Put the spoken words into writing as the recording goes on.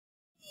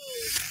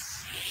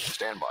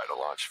Stand by to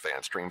launch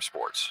FanStream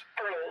Sports.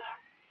 3,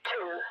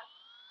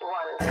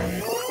 2,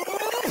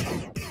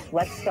 1.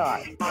 Let's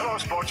start. Hello,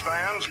 sports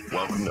fans.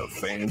 Welcome to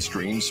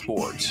FanStream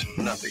Sports.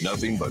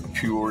 Nothing but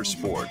pure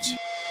sports.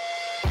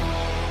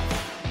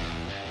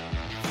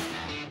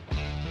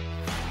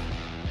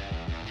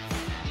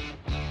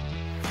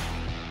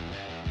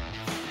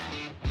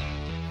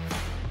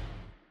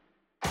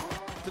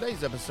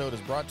 Today's episode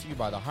is brought to you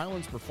by the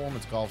Highlands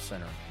Performance Golf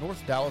Center,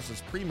 North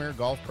Dallas's premier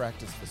golf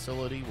practice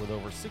facility with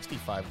over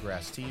 65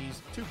 grass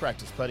tees, 2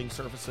 practice putting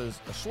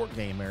surfaces, a short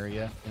game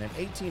area, and an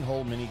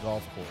 18-hole mini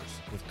golf course.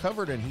 With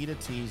covered and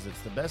heated tees,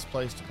 it's the best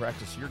place to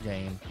practice your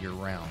game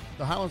year-round.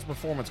 The Highlands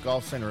Performance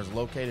Golf Center is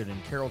located in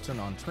Carrollton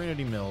on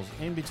Trinity Mills,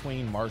 in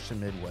between Marsh and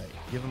Midway.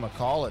 Give them a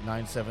call at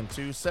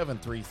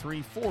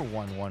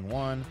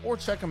 972-733-4111 or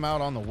check them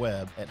out on the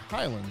web at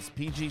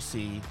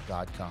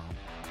highlandspgc.com.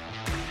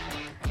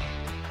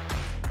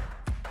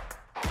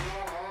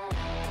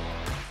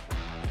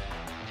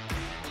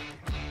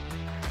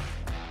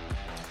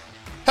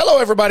 Hello,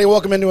 everybody.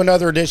 Welcome into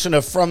another edition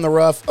of From the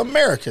Rough,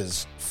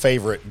 America's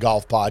favorite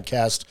golf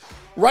podcast,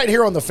 right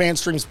here on the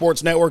FanStream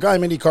Sports Network.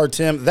 I'm IndyCar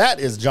Tim. That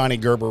is Johnny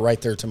Gerber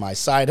right there to my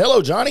side.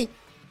 Hello, Johnny.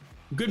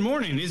 Good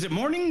morning. Is it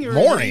morning or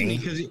morning?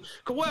 Because you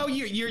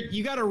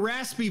got a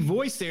raspy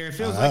voice there. It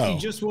feels like you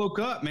just woke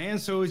up, man.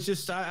 So it's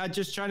just I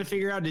just trying to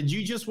figure out, did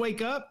you just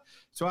wake up?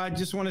 So I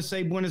just want to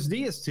say buenos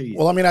dias to you.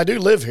 Well, I mean, I do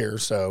live here,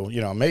 so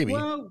maybe.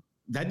 Well,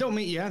 that don't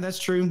mean, yeah, that's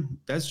true.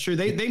 That's true.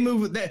 They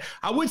move that.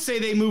 I would say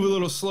they move a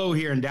little slow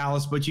here in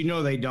Dallas, but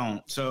they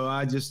don't. So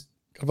I just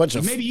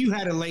maybe you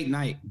had a late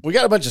night. We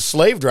got a bunch of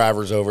slave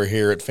drivers over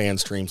here at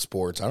FanStream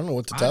Sports. I don't know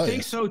what to tell you. I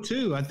think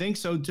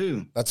so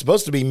too. That's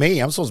supposed to be me.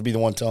 I'm supposed to be the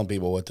one telling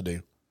people what to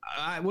do.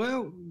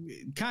 Well,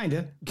 kind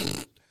of.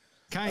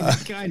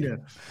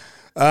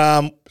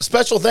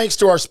 Special thanks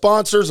to our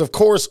sponsors, of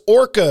course,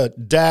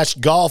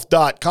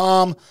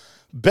 orca-golf.com,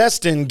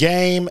 Best in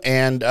Game,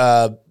 and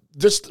we're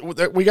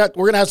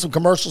gonna have some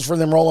commercials for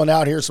them rolling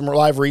out here, some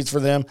live reads for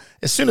them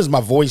as soon as my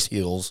voice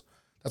heals.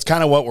 That's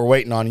kind of what we're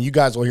waiting on. And you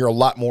guys will hear a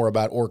lot more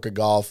about Orca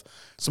Golf.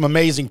 Some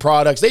amazing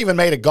products. They even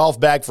made a golf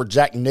bag for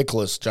Jack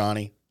Nicklaus,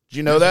 Johnny. Did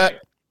you know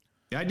that?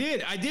 I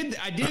did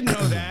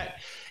know that.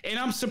 And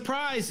I'm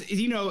surprised,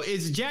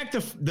 is Jack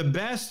the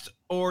best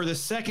or the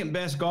second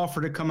best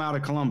golfer to come out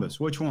of Columbus?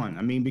 Which one?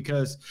 I mean,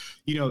 because,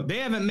 they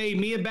haven't made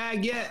me a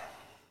bag yet,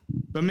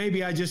 but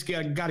maybe I just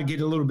got to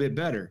get a little bit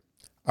better.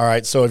 All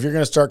right, so if you're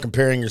going to start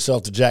comparing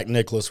yourself to Jack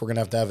Nicklaus, we're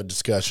going to have a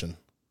discussion.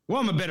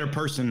 Well, I'm a better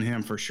person than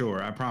him for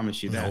sure. I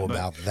promise you that. Know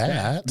about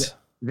that.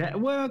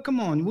 Well, come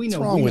on. What's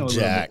wrong with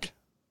Jack?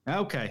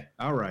 Okay,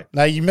 all right.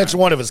 Now, you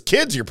mentioned one of his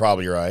kids. You're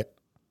probably right.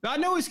 I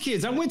know his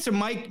kids. I went to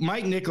Mike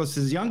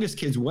Nicklaus's youngest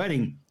kid's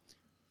wedding.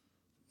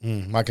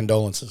 My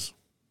condolences.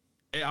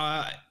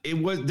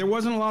 There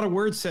wasn't a lot of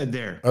words said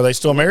there. Are they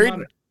still married?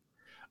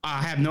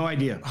 I have no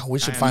idea. Oh, we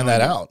should find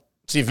that out.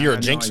 See if you're a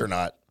jinx or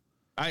not.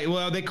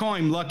 They call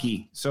him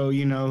Lucky, so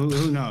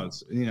who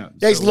knows? Yeah,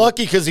 he's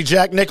lucky because he's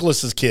Jack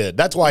Nicklaus's kid.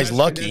 That's why he's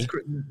lucky.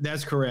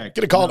 That's correct.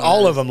 Could have called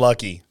all of them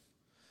Lucky.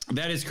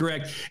 That is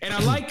correct. And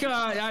I like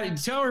I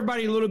tell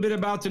everybody a little bit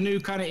about the new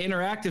kind of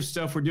interactive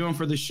stuff we're doing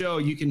for the show.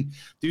 You can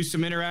do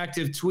some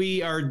interactive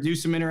tweet or do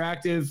some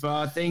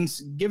interactive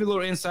things. Give a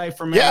little insight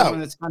from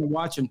everyone that's kind of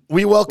watching.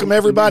 We welcome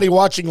everybody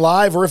watching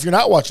live, or if you're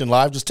not watching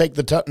live, just take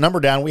the number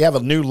down. We have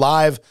a new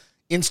live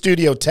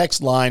in-studio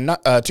text line,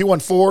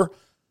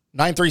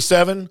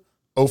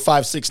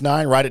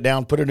 214-937-0569. Write it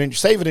down,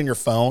 save it in your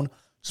phone.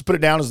 Just put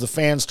it down as the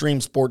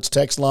FanStream Sports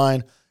text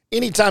line.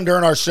 Anytime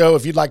during our show,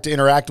 if you'd like to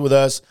interact with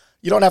us,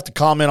 you don't have to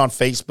comment on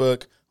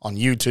Facebook, on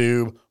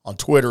YouTube, on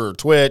Twitter or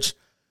Twitch.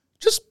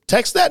 Just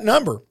text that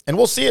number, and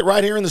we'll see it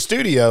right here in the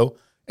studio,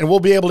 and we'll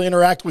be able to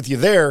interact with you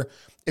there.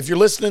 If you're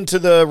listening to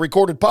the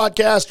recorded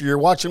podcast or you're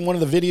watching one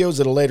of the videos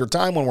at a later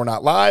time when we're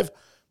not live,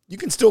 you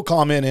can still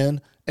comment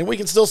in, and we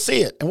can still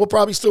see it, and we'll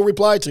probably still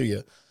reply to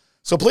you.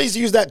 So please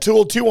use that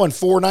tool,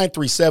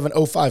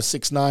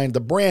 214-937-0569, the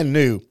brand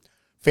new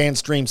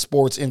FanStream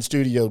Sports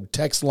in-studio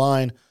text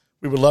line.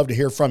 We would love to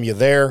hear from you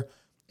there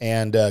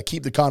and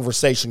keep the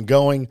conversation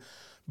going.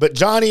 But,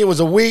 Johnny, it was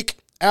a week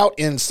out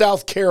in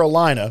South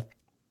Carolina.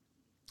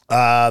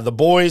 The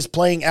boys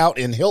playing out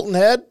in Hilton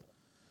Head.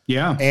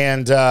 Yeah.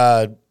 And,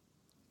 I've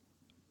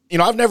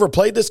never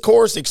played this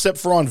course except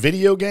for on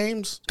video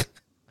games.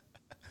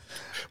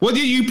 Well,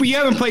 you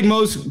haven't played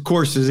most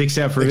courses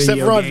except for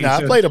video games.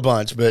 I played a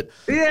bunch, but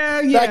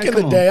back in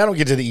the day, I don't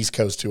get to the East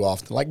Coast too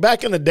often. Like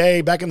back in the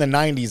day, back in the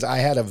 90s, I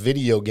had a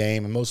video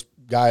game, and most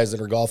guys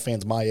that are golf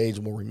fans my age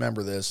will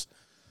remember this,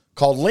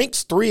 called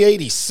Lynx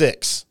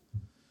 386.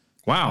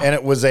 Wow. And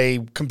it was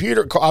a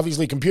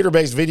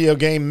computer-based video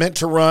game meant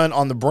to run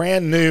on the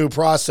brand new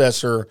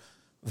processor,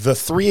 the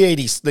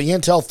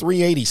Intel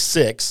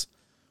 386,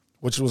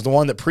 which was the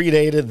one that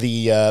predated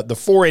the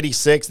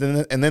 486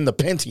 and then the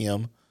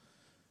Pentium.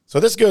 So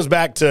this goes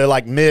back to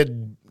like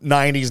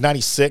mid-90s,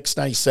 96,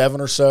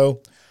 97 or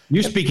so.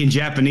 You're speaking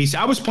Japanese.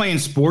 I was playing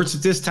sports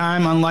at this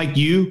time, unlike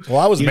you. Well,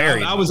 I was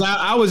married. I was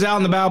out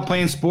and about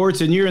playing sports,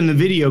 and you're in the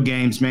video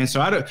games, man.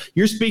 So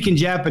you're speaking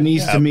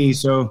Japanese to me.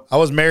 So I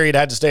was married.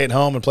 I had to stay at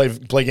home and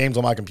play games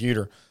on my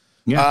computer.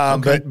 Yeah,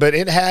 okay. But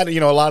it had,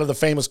 a lot of the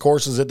famous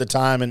courses at the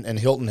time, and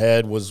Hilton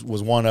Head was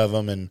one of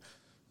them, and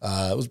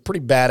it was a pretty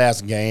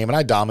badass game, and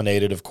I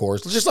dominated, of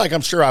course, just like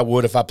I'm sure I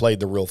would if I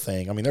played the real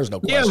thing. I mean, there's no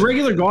question. Yeah,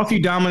 regular golf,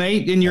 you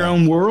dominate in your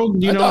own world.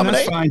 And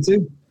that's fine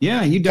too.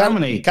 Yeah, you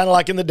dominate. Kind of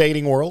like in the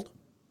dating world.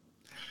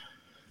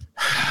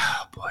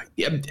 Oh, boy.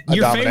 Yeah,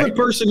 your favorite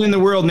person in the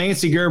world,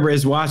 Nancy Gerber,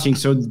 is watching,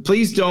 so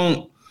please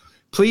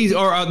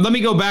let me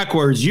go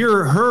backwards.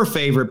 You're her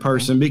favorite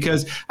person,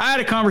 because I had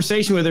a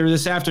conversation with her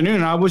this afternoon,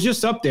 and I was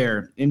just up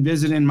there and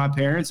visiting my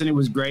parents, and it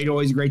was great,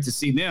 always great to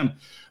see them.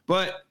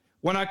 But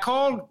when I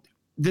called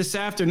this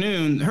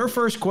afternoon, her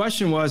first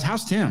question was,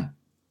 how's Tim?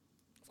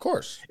 Of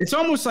course. It's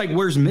almost like,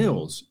 where's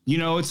Mills?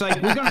 It's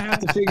like we're going to have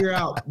to figure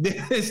out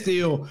this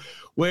deal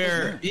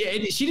where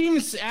she didn't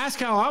even ask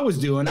how I was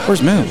doing.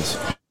 Where's Mills?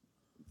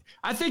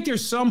 I think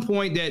there's some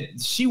point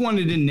that she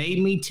wanted to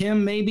name me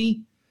Tim,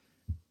 maybe.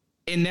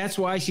 And that's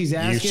why she's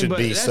asking. You should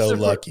be so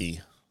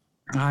lucky.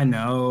 I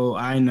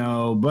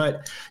know.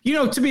 But,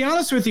 to be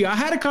honest with you, I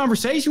had a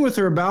conversation with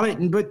her about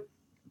it, but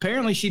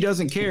apparently she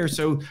doesn't care.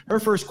 So her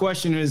first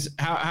question is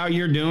how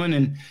you're doing.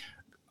 And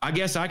I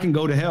guess I can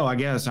go to hell, I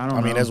guess. I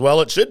don't know. As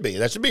well it should be.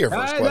 That should be your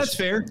first question. That's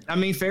fair.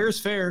 Fair is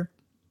fair.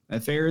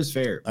 Fair is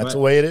fair. That's the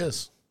way it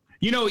is.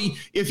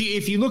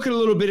 If you look at a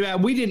little bit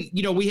about, we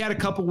didn't, we had a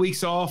couple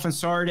weeks off, and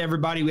sorry to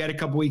everybody, we had a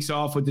couple weeks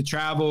off with the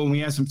travel, and we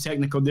had some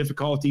technical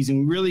difficulties, and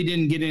we really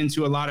didn't get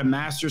into a lot of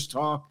Masters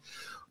talk,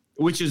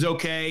 which is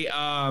okay.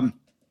 And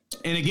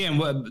again,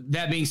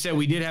 that being said,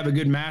 we did have a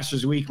good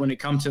Masters week when it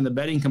comes to the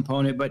betting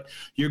component, but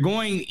you're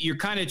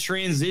kind of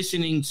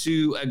transitioning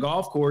to a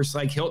golf course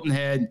like Hilton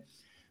Head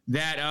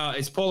that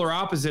is polar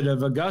opposite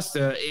of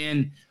Augusta.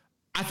 And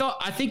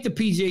I think the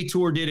PGA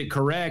Tour did it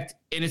correct,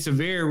 and it's a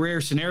very rare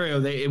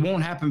scenario. It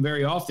won't happen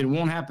very often. It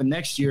won't happen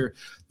next year.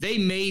 They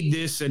made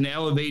this an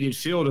elevated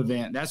field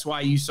event. That's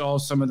why you saw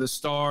some of the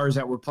stars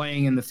that were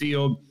playing in the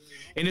field.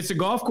 And it's a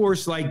golf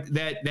course like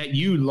that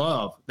you would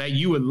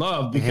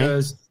love,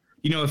 because,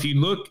 if you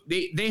look,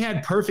 they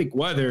had perfect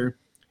weather,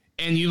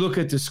 and you look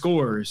at the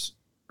scores,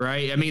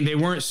 right? They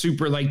weren't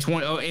super like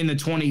 20 in the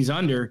 20s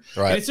under.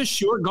 Right. And it's a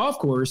short golf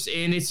course,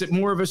 and it's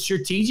more of a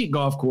strategic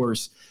golf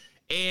course.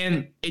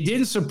 And it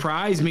didn't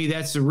surprise me.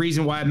 That's the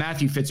reason why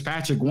Matthew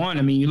Fitzpatrick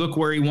won. You look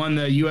where he won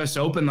the U.S.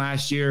 Open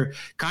last year,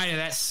 kind of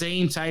that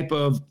same type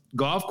of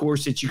golf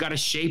course that you got to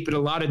shape it a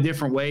lot of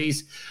different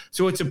ways.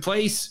 So it's a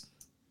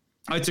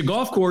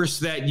golf course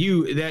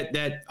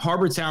that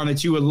Harbor Town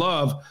that you would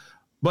love.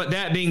 But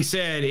that being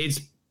said,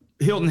 it's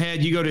Hilton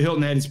Head. You go to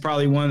Hilton Head, it's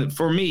probably one of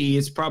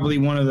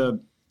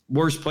the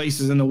worst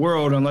places in the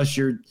world, unless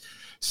you're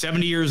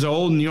 70 years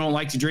old and you don't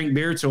like to drink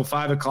beer till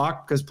 5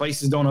 o'clock because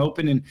places don't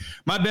open. And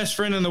my best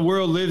friend in the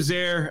world lives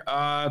there,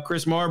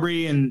 Chris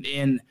Marbury.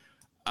 And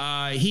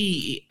I'm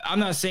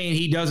not saying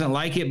he doesn't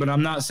like it, but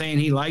I'm not saying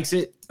he likes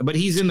it, but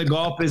he's in the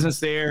golf business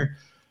there.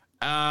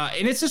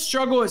 And it's a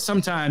struggle at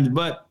sometimes,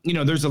 but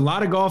there's a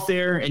lot of golf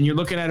there, and you're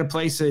looking at a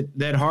place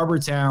that Harbor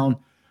Town,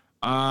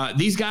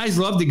 these guys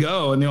love to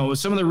go. And,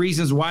 some of the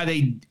reasons why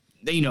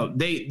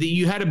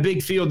you had a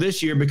big field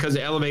this year because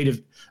of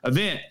elevated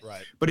event,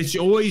 right? But it's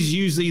always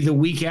usually the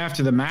week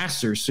after the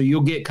Masters, so you'll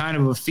get kind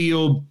of a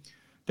field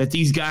that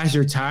these guys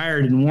are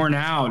tired and worn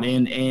out,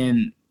 and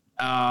it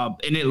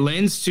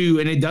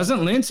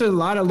doesn't lend to a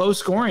lot of low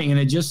scoring, and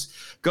it just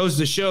goes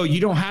to show you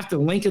don't have to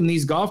lengthen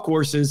these golf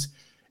courses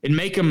and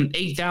make them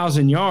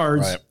 8,000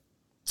 yards. Right.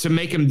 To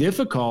make them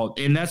difficult.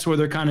 And that's where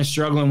they're kind of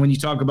struggling when you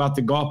talk about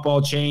the golf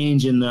ball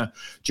change and the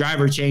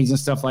driver change and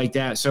stuff like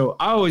that. So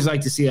I always like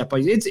to see that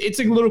place. It's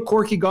a little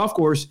quirky golf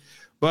course,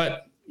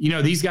 but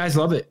these guys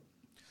love it.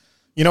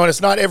 And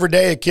it's not every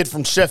day a kid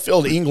from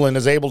Sheffield, England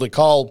is able to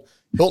call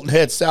Hilton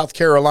Head, South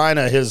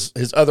Carolina, his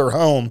other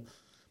home.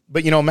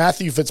 But,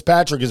 Matthew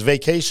Fitzpatrick has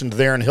vacationed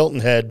there in Hilton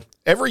Head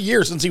every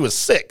year since he was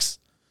 6.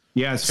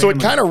 Yeah. So it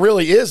kind of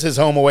really is his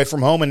home away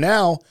from home. And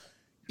now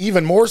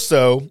even more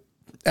so,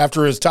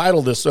 after his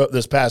title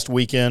this past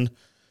weekend,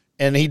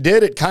 and he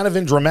did it kind of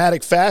in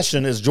dramatic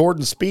fashion as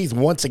Jordan Spieth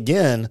once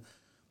again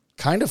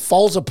kind of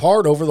falls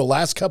apart over the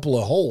last couple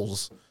of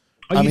holes.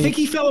 Oh, you think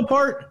he fell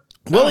apart?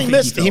 Well, he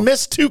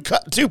missed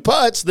two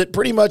putts that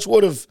pretty much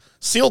would have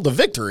sealed the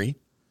victory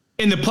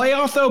in the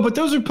playoff, though. But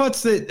those are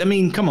putts that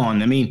come on.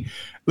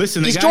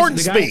 Listen, he's Jordan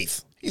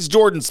Spieth. He's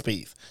Jordan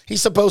Spieth.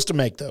 He's supposed to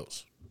make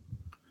those,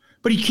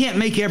 but he can't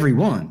make every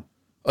one.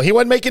 Well, he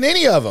wasn't making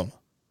any of them.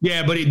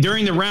 Yeah, but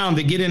during the round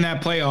to get in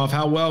that playoff,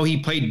 how well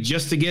he played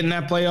just to get in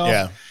that playoff.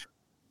 Yeah,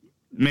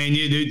 man,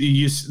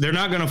 they're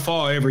not going to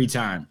fall every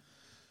time,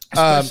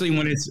 especially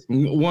when it's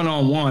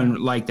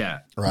one-on-one like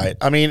that. Right.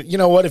 You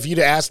know what? If you'd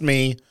asked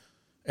me,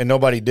 and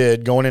nobody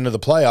did, going into the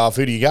playoff,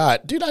 who do you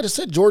got? Dude, I just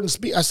said Jordan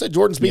Spieth. I said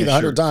Jordan Spieth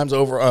 100 times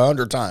over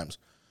 100 times.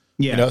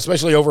 Yeah,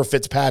 especially over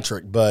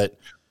Fitzpatrick. But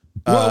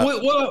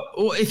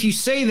well, if you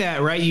say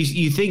that, right,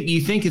 you think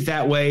it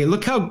that way.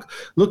 Look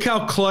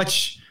how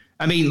clutch.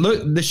 I mean,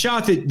 look, the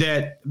shot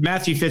that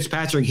Matthew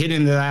Fitzpatrick hit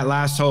into that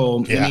last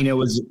hole. Yeah. I mean, it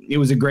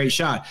was a great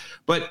shot.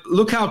 But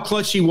look how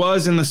clutch he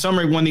was in the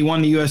summer when he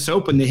won the U.S.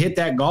 Open to hit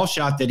that golf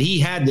shot that he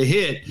had to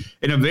hit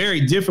in a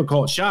very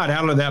difficult shot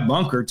out of that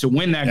bunker to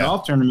win that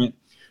golf tournament.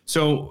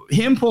 So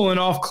him pulling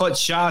off clutch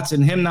shots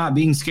and him not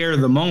being scared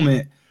of the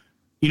moment,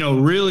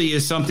 really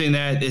is something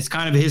that is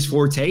kind of his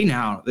forte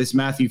now, this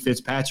Matthew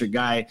Fitzpatrick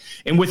guy.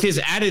 And with his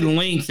added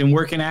length and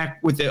working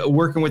with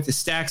the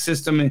stack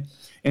system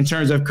in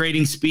terms of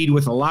creating speed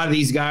with a lot of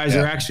these guys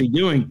are actually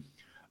doing,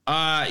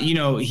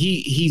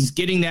 he's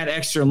getting that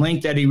extra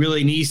length that he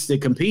really needs to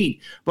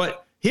compete.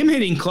 But him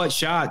hitting clutch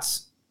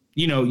shots,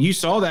 you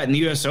saw that in the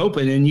U.S.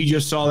 Open, and you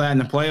just saw that in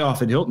the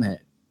playoff at Hilton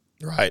Head.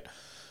 Right.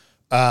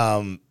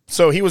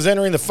 So he was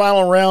entering the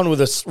final round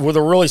with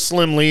a really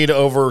slim lead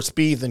over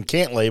Spieth and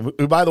Cantlay,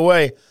 who, by the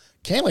way,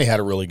 Cantlay had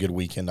a really good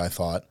weekend, I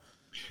thought.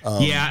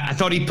 I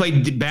thought he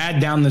played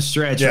bad down the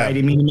stretch, right?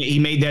 I mean, he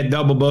made that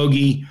double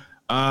bogey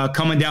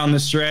coming down the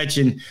stretch.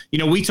 And,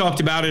 we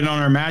talked about it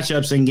on our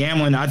matchups and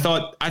gambling. I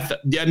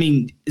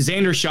mean,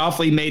 Xander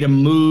Schauffele made a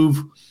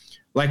move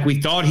like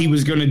we thought he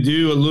was going to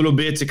do a little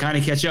bit to kind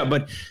of catch up.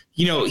 But,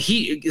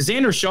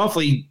 Xander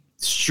Schauffele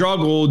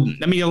struggled.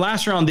 I mean, the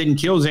last round didn't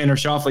kill Xander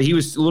Schauffele. He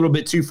was a little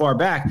bit too far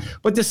back.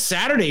 But the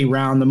Saturday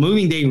round, the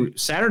moving day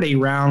Saturday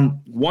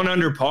round, 1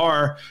 under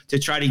par to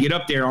try to get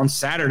up there on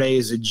Saturday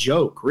is a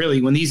joke,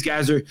 really. When these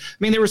guys there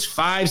was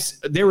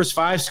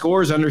five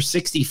scores under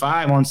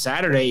 65 on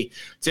Saturday.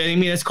 So,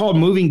 that's called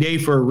moving day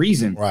for a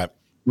reason. Right.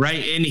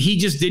 Right. And he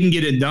just didn't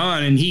get it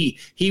done. And he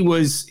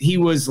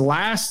was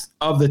last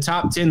of the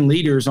top 10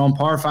 leaders on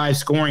par 5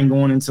 scoring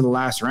going into the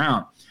last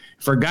round.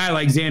 For a guy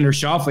like Xander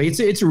Schauffele,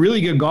 it's a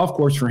really good golf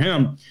course for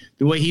him,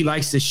 the way he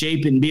likes to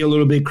shape it and be a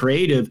little bit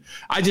creative.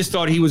 I just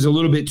thought he was a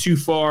little bit too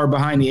far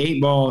behind the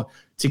 8 ball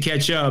to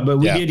catch up, but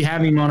we did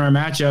have him on our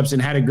matchups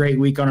and had a great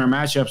week on our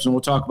matchups, and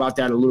we'll talk about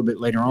that a little bit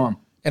later on.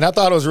 And I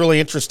thought it was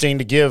really interesting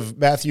to give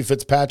Matthew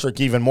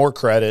Fitzpatrick even more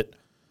credit,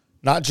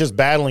 not just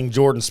battling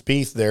Jordan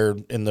Spieth there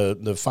in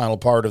the final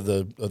part of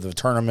the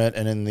tournament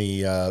and in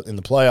the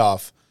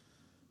playoff,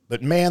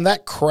 but man,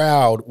 that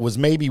crowd was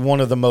maybe one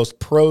of the most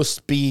pro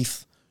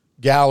Spieth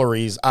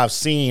galleries I've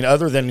seen,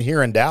 other than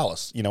here in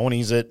Dallas. When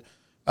he's at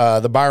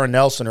the Byron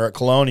Nelson or at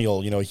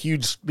Colonial,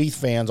 huge Spieth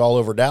fans all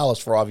over Dallas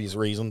for obvious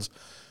reasons.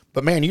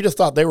 But man, you just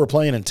thought they were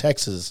playing in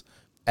Texas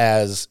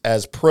as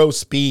pro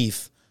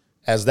Spieth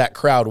as that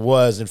crowd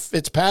was, and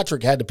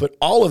Fitzpatrick had to put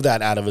all of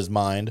that out of his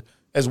mind,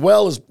 as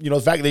well as the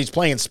fact that he's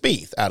playing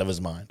Spieth out of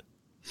his mind.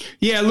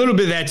 Yeah, a little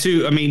bit of that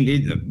too. I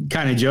mean,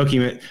 kind of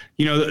joking, but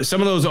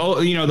some of those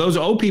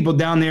old people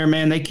down there,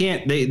 man, they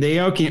can't. They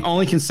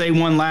only can say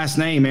one last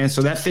name, man.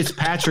 So that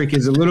Fitzpatrick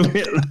is a little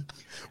bit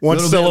one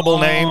syllable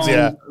names,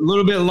 a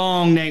little bit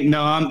long name.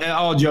 No, I'm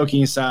all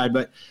joking aside,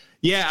 but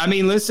yeah, I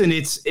mean, listen,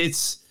 it's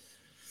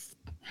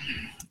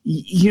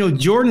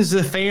Jordan's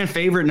the fan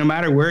favorite no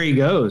matter where he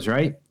goes,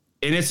 right?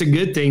 And it's a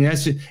good thing.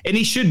 And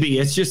he should be.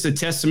 It's just a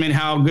testament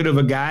how good of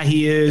a guy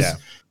he is,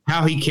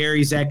 how he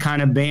carries that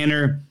kind of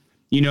banner.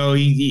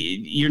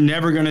 You're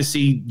never going to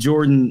see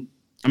Jordan.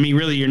 I mean,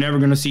 really, you're never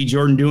going to see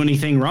Jordan do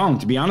anything wrong,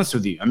 to be honest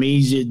with you. I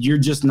mean, you're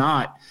just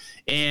not.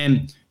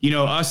 And,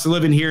 us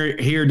living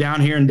here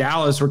down here in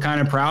Dallas, we're kind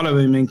of proud of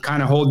him and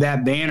kind of hold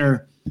that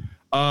banner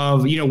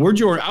of, we're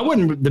Jordan. I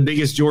wasn't the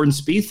biggest Jordan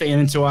Spieth fan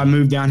until I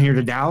moved down here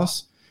to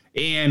Dallas.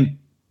 And,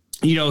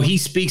 he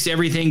speaks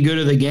everything good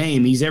of the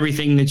game. He's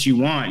everything that you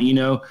want,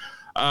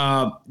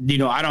 I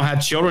don't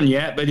have children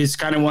yet, but it's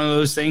kind of one of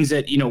those things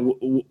that,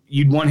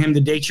 you'd want him to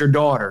date your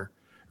daughter.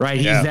 Right.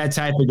 He's that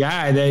type of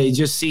guy that it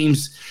just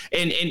seems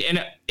and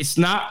it's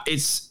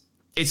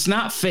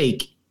not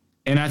fake.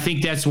 And I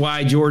think that's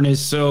why Jordan is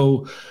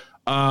so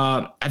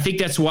I think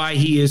that's why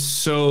he is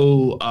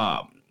so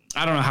I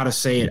don't know how to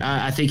say it.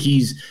 I think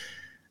he's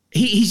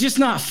just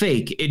not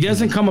fake. It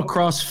doesn't come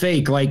across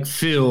fake like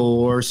Phil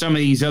or some of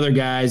these other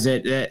guys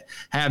that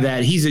have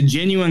that. He's a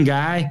genuine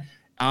guy.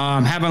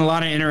 Having a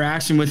lot of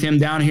interaction with him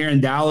down here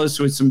in Dallas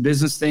with some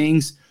business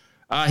things.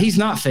 He's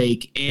not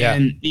fake.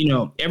 And,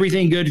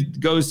 everything good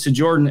goes to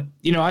Jordan.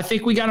 I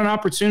think we got an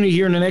opportunity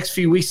here in the next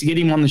few weeks to get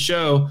him on the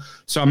show.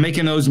 So I'm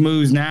making those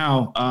moves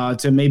now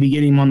to maybe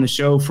get him on the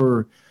show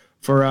for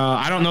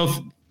I don't know if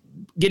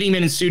getting him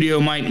in the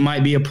studio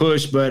might be a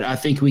push, but I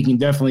think we can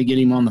definitely get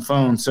him on the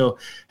phone. So,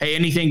 hey,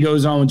 anything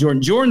goes on with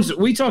Jordan.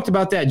 We talked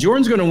about that.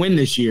 Jordan's going to win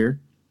this year.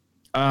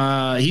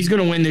 He's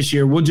going to win this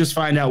year. We'll just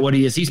find out what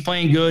he is. He's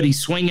playing good. He's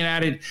swinging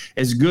at it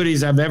as good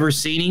as I've ever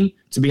seen him,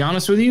 to be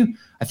honest with you.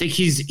 I think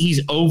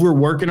he's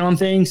overworking on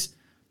things.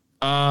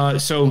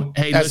 So,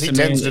 hey, as he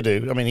tends to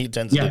do. I mean, he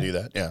tends to do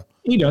that. Yeah,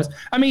 he does.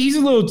 I mean, he's a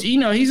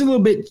little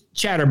bit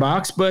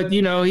chatterbox, but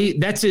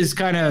that's his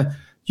kind of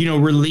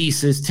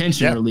release, his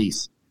tension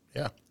release.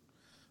 Yeah.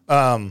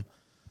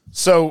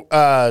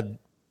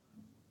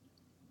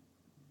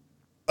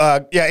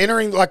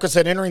 Entering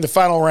the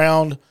final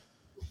round.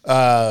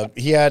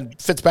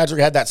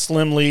 Fitzpatrick had that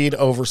slim lead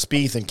over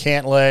Spieth and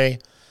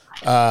Cantlay.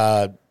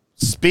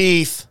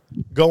 Spieth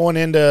going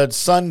into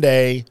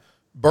Sunday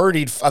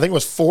birdied, I think it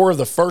was 4 of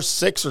the first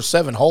 6 or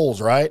 7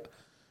 holes, right?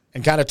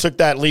 and kind of took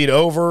that lead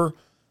over.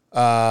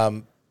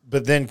 But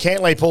then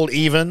Cantlay pulled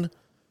even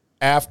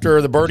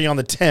after the birdie on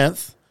the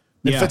 10th.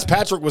 And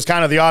Fitzpatrick was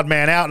kind of the odd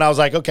man out, and I was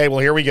like, okay, well,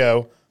 here we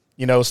go.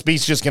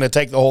 Spieth's just going to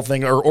take the whole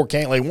thing, or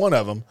Cantlay, one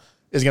of them,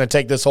 is going to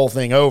take this whole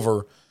thing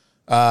over.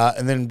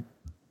 And then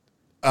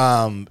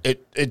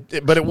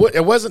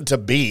it wasn't to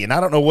be, and I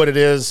don't know what it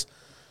is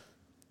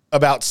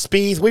about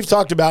Spieth. We've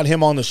talked about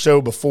him on the show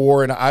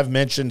before, and I've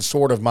mentioned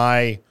sort of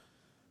my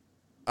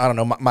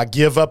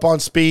give up on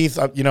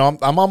Spieth.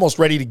 I'm almost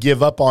ready to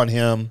give up on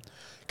him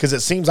because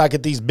it seems like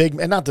at these big,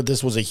 and not that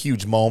this was a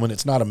huge moment.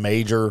 It's not a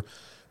major.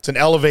 It's an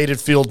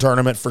elevated field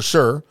tournament for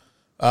sure.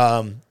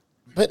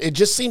 But it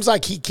just seems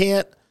like he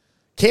can't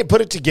put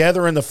it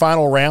together in the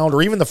final round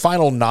or even the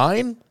final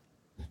 9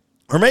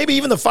 or maybe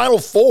even the final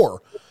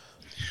 4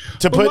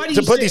 to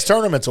put these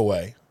tournaments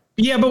away.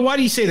 Yeah, but why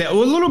do you say that?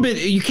 Well, a little bit,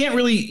 you can't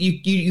really,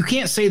 you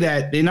can't say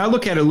that. And I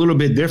look at it a little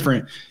bit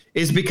different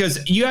is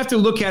because you have to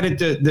look at it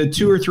the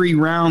 2 or 3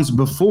 rounds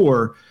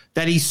before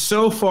that he's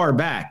so far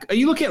back.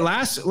 You look at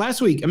last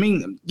week. I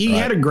mean, he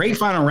had a great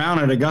final round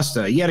at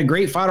Augusta. He had a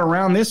great final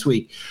round this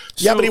week.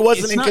 Yeah, but he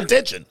wasn't in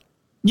contention.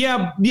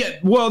 Yeah.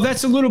 Well,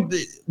 that's a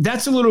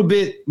little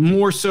bit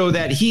more so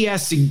that he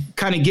has to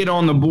kind of get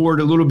on the board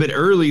a little bit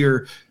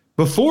earlier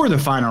before the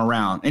final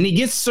round. And he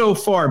gets so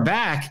far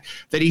back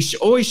that he's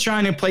always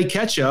trying to play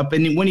catch up.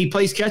 And when he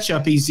plays catch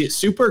up, he's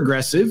super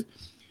aggressive.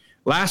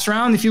 Last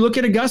round, if you look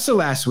at Augusta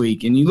last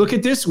week and you look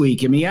at this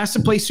week, I mean, he has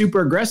to play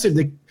super aggressive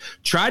to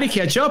try to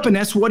catch up, and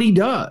that's what he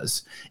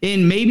does.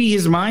 And maybe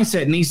his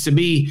mindset needs to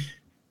be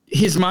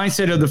his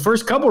mindset of the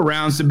first couple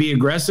rounds to be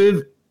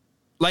aggressive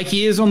like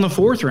he is on the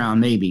 4th round,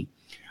 maybe.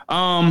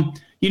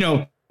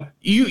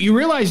 You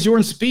realize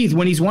Jordan Spieth,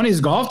 when he's won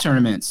his golf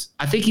tournaments,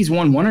 I think he's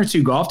won 1 or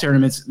 2 golf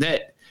tournaments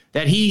that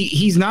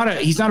he's not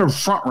a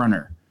front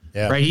runner.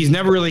 Yeah. Right. He's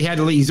never really had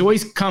to lead. He's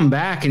always come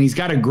back and he's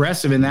got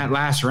aggressive in that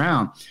last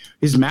round.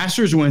 His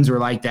Masters wins were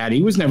like that.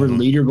 He was never the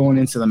leader going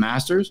into the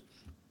Masters.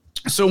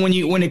 So when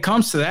it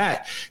comes to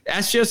that,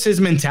 that's just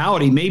his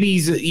mentality.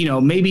 Maybe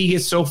maybe he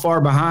gets so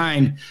far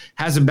behind,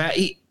 has a bad.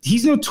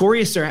 He's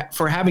notorious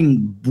for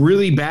having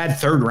really bad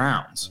 3rd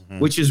rounds,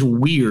 which is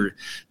weird.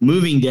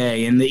 Moving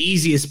day and the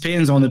easiest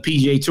pins on the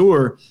PGA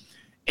Tour.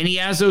 And he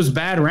has those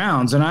bad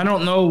rounds, and I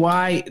don't know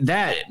why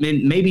that. I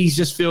mean, maybe he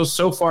just feels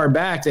so far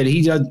back that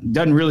he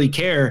doesn't really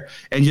care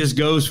and just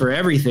goes for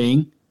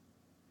everything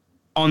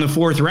on the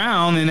 4th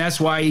round, and that's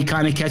why he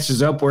kind of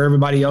catches up where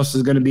everybody else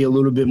is going to be a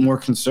little bit more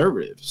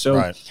conservative. So,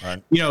 I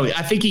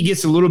think he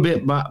gets a little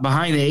bit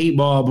behind the 8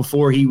 ball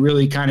before he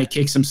really kind of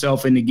kicks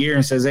himself into gear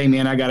and says, hey,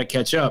 man, I got to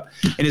catch up.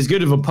 And as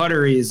good of a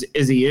putter as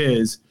he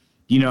is,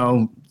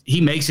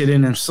 he makes it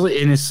in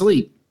his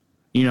sleep.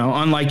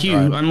 Unlike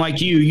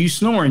you, you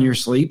snore in your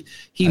sleep.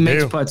 He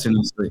makes putts in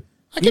his sleep.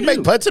 I can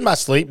make putts in my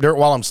sleep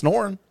while I'm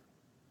snoring.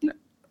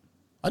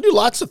 I do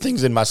lots of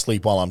things in my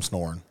sleep while I'm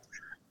snoring.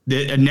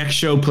 The next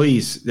show,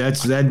 please.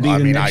 That'd be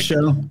the next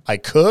show. I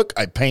cook.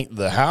 I paint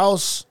the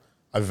house.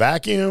 I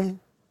vacuum.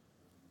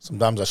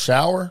 Sometimes I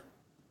shower.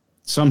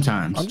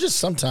 Sometimes.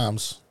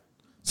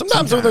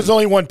 Sometimes when there's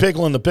only one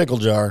pickle in the pickle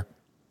jar.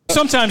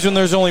 Sometimes when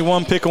there's only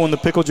one pickle in the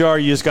pickle jar,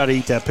 you just got to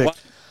eat that pickle.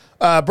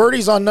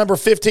 Birdies on number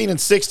 15 and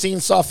 16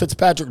 saw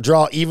Fitzpatrick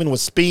draw even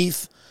with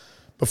Spieth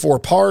before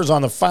pars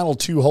on the final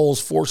 2 holes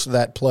forced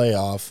that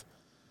playoff.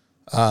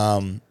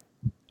 And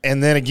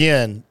then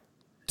again,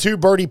 2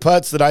 birdie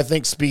putts that I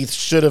think Spieth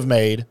should have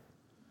made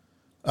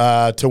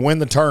to win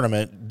the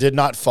tournament did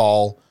not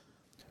fall.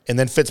 And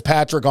then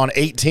Fitzpatrick on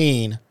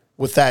 18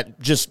 with that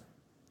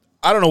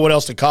I don't know what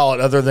else to call it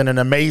other than an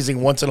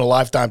amazing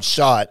once-in-a-lifetime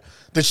shot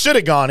that should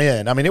have gone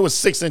in. I mean, it was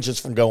 6 inches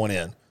from going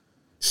in.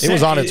 It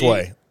was on its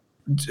way.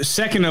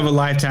 Second of a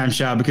lifetime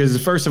shot, because the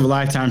first of a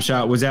lifetime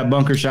shot was that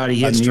bunker shot he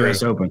hit in the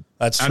U.S. Open.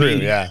 That's true,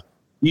 yeah.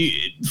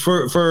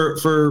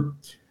 For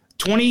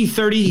 20,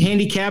 30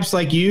 handicaps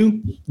like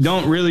you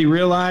don't really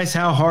realize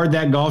how hard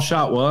that golf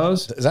shot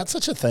was. Is that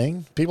such a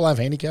thing? People have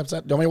handicaps?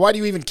 Why do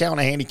you even count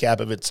a handicap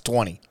if it's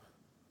 20?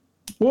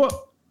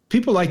 Well,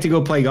 people like to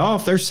go play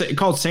golf. They're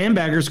called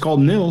sandbaggers,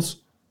 called nils.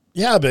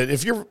 Yeah, but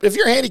if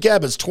your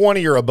handicap is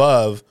 20 or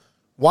above,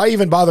 why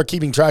even bother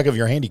keeping track of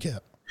your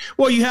handicap?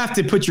 Well, you have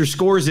to put your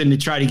scores in to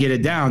try to get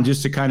it down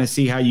just to kind of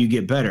see how you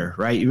get better,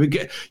 right?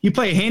 You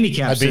play a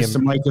handicap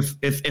system. Like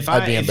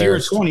if you're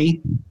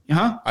 20,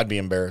 I'd be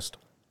embarrassed.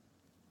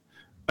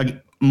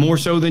 More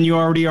so than you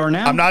already are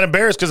now? I'm not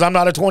embarrassed because I'm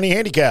not a 20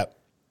 handicap.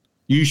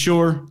 You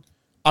sure?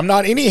 I'm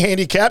not any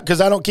handicap because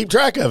I don't keep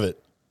track of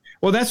it.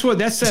 Well, that's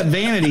that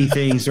vanity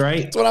things,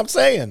 right? That's what I'm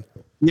saying.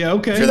 Yeah,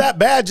 okay. If you're that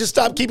bad, just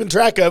stop keeping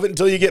track of it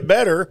until you get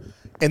better,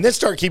 and then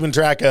start keeping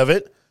track of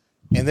it,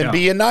 and then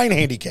be a 9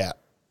 handicap.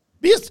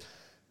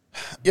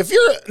 If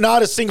you're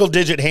not a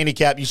single-digit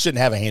handicap, you shouldn't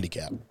have a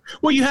handicap.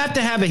 Well, you have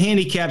to have a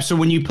handicap, so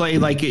when you play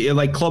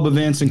like club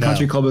events and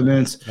country club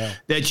events,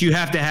 that you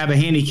have to have a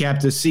handicap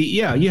to see.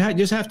 Yeah, you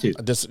just have to.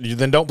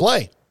 Then don't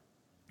play.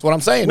 That's what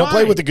I'm saying. Why? Don't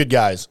play with the good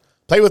guys.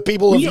 Play with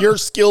people of your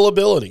skill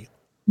ability.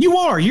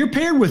 You're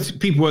paired with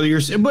people whether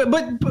you're,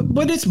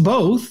 but it's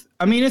both.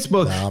 I mean, it's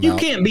both. You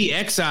can't be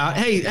exiled.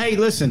 Hey,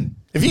 listen.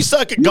 If you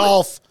suck at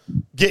golf,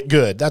 get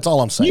good. That's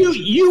all I'm saying.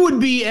 You would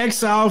be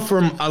exiled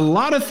from a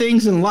lot of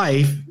things in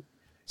life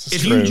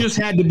if you just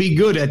had to be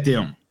good at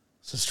them.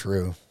 This is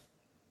true.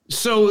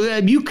 So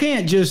you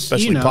can't just,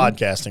 especially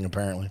podcasting,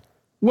 apparently.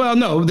 Well,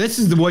 no, this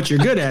is what you're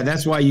good at.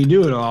 That's why you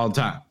do it all the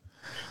time.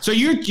 So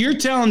you're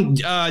telling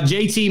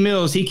JT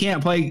Mills he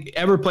can't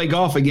ever play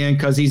golf again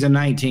because he's a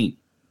 19.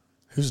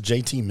 Who's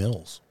JT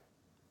Mills?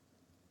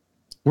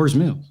 Where's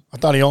Mills? I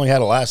thought he only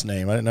had a last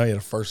name. I didn't know he had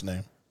a first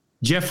name.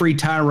 Jeffrey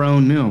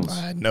Tyrone Mills.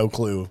 I had no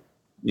clue.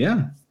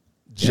 Yeah.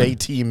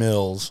 JT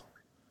Mills.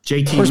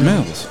 JT Where's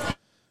Mills?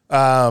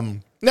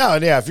 No,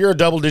 yeah, if you're a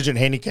double-digit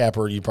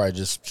handicapper, you probably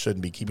just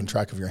shouldn't be keeping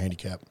track of your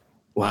handicap.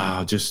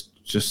 Wow, just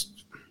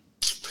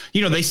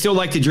they still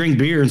like to drink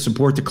beer and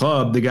support the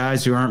club, the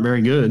guys who aren't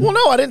very good. Well,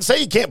 no, I didn't say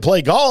you can't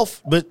play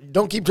golf, but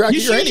don't keep track of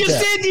your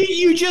handicap.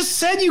 You just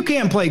said you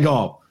can't play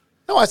golf.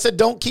 No, I said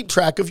don't keep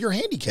track of your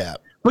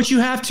handicap. But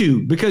you have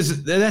to,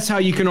 because that's how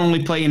you can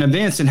only play in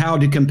events and how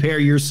to compare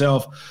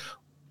yourself.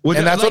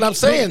 And that's what I'm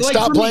saying.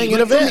 Stop playing in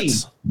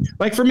events.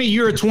 Like for me,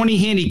 you're a 20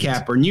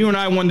 handicapper, and you and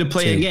I wanted to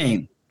play a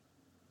game.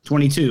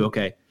 22,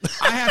 okay.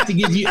 I have to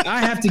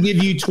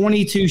give you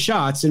 22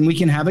 shots, and we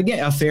can have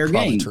a fair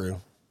game. True.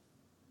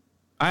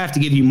 I have to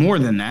give you more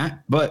than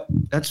that, but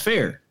that's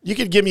fair. You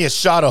could give me a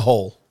shot a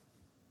hole.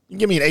 You can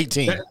give me an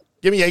 18.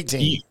 Give me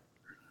 18.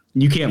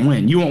 You can't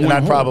win. You won't win.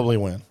 And I'd probably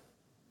win.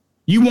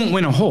 You won't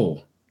win a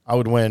hole. I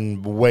would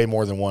win way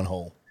more than one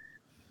hole.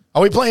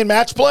 Are we playing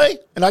match play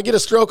and I get a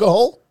stroke a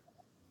hole?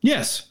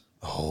 Yes.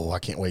 Oh, I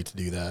can't wait to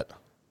do that.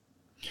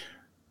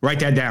 Write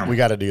that down. We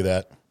got to do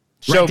that.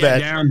 Show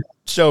bet.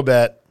 Show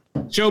bet.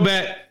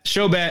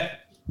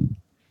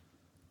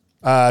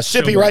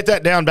 Shippy, write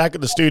that down back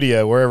at the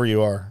studio, wherever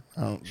you are.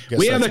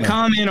 We have a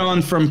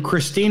comment from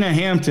Christina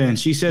Hampton.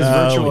 She says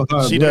virtual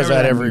hug. She does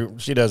that every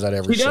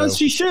show.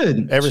 She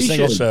should. Every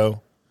single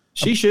show.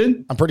 She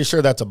should. I'm pretty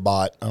sure that's a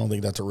bot. I don't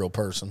think that's a real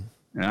person.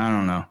 I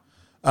don't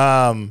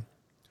know.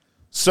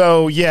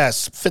 So,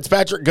 yes,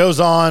 Fitzpatrick goes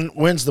on,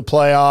 wins the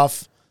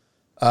playoff,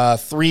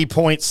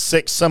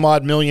 $3.6 some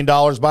odd million.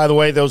 By the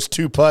way, those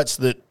two putts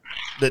that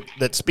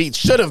Spieth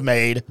should have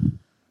made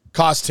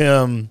cost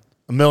him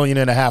 $1.5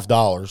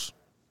 million,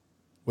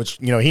 which,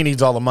 he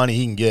needs all the money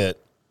he can get.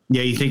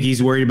 Yeah, you think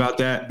he's worried about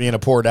that? Being a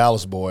poor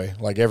Dallas boy,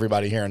 like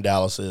everybody here in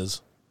Dallas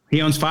is.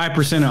 He owns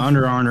 5% of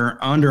Under Armour.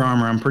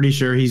 I'm pretty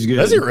sure he's good.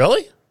 Does he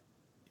really?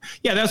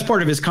 Yeah, that's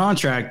part of his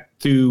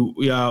contract through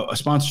a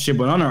sponsorship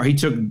with Under Armour. He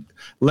took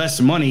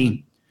less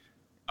money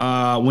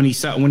when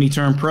he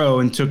turned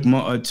pro and took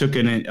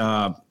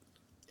an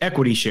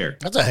equity share.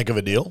 That's a heck of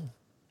a deal.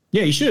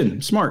 Yeah, he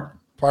should. Smart.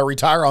 Probably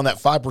retire on that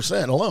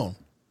 5% alone.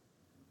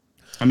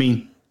 I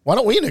mean, why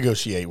don't we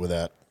negotiate with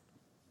that?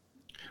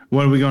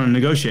 What are we going to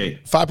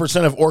negotiate?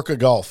 5% of Orca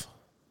Golf.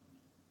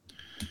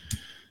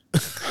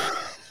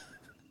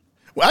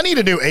 Well, I need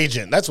a new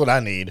agent. That's what I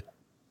need.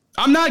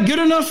 I'm not good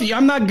enough.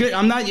 I'm not good.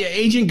 I'm not your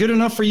agent good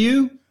enough for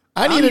you.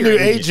 I need a new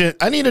agent.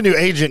 I need a new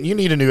agent. You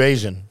need a new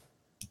agent.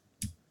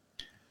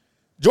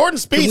 Jordan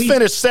Spieth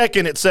finished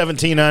second at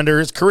 17 under.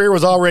 His career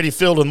was already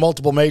filled with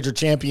multiple major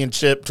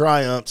championship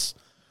triumphs,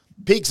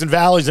 peaks and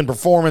valleys in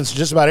performance,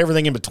 just about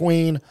everything in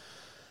between.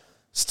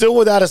 Still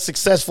without a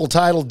successful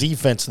title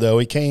defense, though.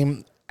 He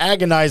came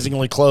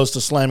agonizingly close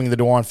to slamming the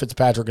door on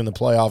Fitzpatrick in the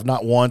playoff,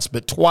 not once,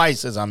 but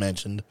twice, as I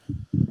mentioned.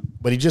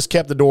 But he just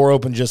kept the door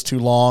open just too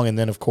long, and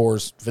then, of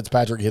course,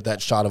 Fitzpatrick hit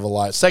that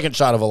second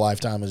shot of a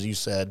lifetime, as you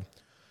said.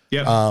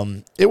 Yeah.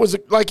 It was,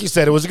 like you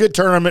said, it was a good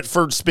tournament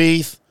for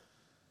Spieth.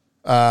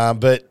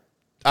 But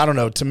I don't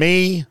know. To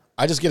me,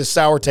 I just get a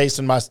sour taste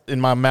in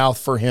my mouth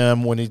for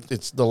him when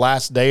it's the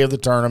last day of the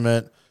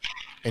tournament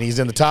and he's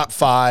in the top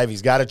 5.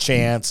 He's got a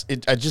chance.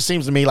 It just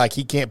seems to me like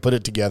he can't put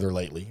it together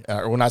lately.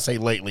 Or when I say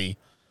lately,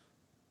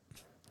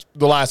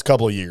 the last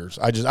couple of years.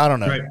 I don't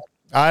know. Right.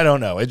 I don't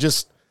know.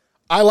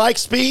 I like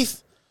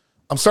Spieth.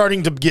 I'm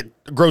starting to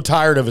grow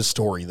tired of his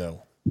story,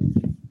 though.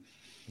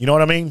 You know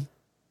what I mean?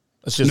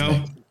 That's just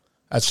me.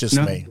 That's just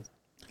me.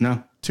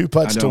 No. 2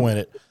 putts to win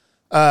it.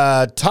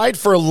 Tied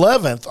for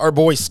 11th, our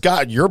boy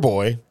Scott, your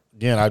boy.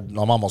 Again,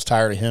 I'm almost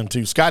tired of him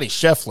too. Scotty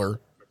Scheffler.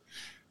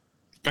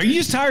 Are you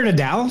just tired of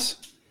Dallas?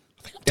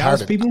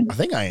 Dallas people? I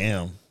think I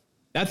am.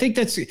 I think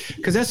that's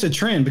because that's a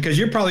trend. Because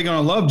you're probably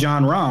going to love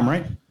John Rahm,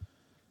 right?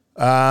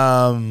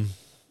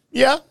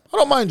 Yeah, I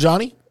don't mind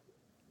Johnny.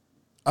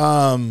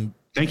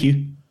 Thank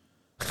you,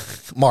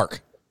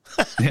 Mark.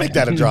 Make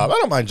that a drop. I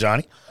don't mind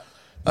Johnny.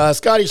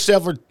 Scotty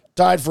Scheffler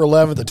tied for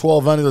 11th at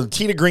 12 under. The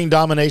tee to green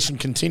domination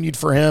continued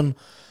for him.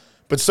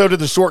 But so did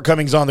the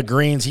shortcomings on the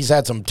greens. He's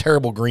had some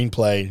terrible green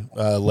play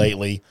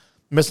lately.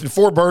 Missing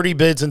 4 birdie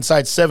bids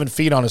inside 7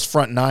 feet on his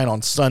front 9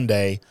 on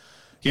Sunday.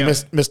 He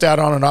missed out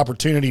on an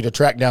opportunity to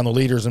track down the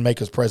leaders and make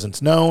his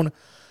presence known.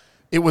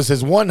 It was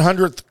his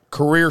 100th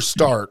career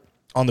start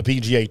on the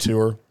PGA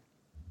Tour,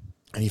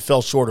 and he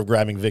fell short of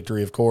grabbing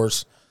victory, of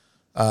course.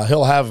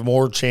 He'll have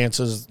more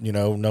chances,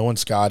 knowing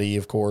Scotty,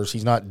 of course.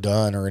 He's not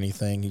done or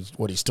anything.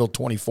 He's still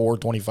 24,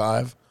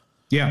 25?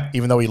 Yeah.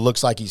 Even though he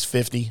looks like he's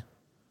 50.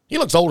 He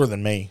looks older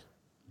than me.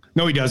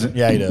 No, he doesn't.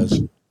 Yeah, he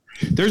does.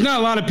 There's not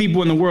a lot of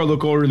people in the world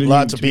look older than you.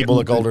 Lots of people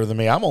look older than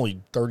me. I'm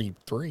only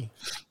 33.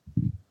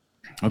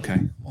 Okay.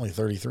 Only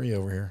 33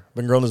 over here.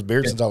 Been growing this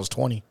beard since I was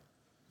 20.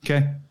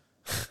 Okay.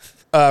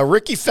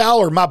 Ricky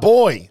Fowler, my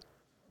boy.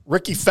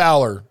 Ricky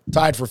Fowler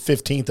tied for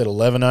 15th at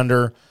 11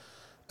 under.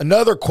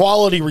 Another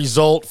quality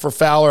result for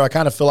Fowler. I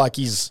kind of feel like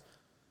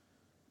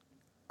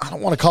I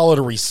don't want to call it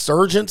a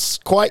resurgence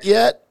quite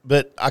yet,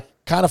 but I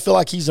kind of feel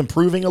like he's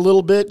improving a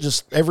little bit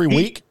just every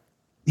week.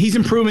 He's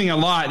improving a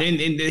lot. And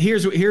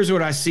here's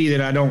what I see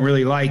that I don't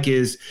really like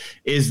is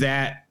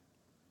that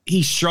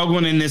he's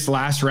struggling in this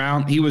last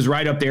round. He was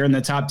right up there in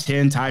the top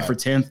 10, tied for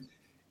 10th.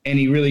 And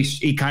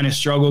he kind of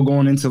struggled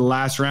going into the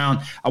last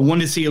round. I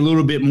wanted to see a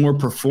little bit more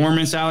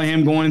performance out of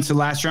him going into the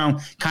last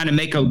round, kind of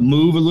make a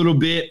move a little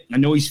bit. I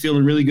know he's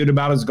feeling really good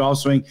about his golf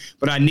swing,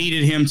 but I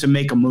needed him to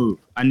make a move.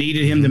 I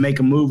needed him to make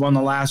a move on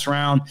the last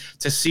round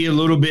to see a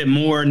little bit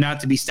more, not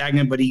to be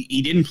stagnant, but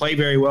he didn't play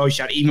very well. He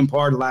shot even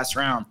par the last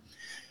round.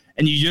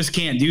 And you just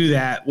can't do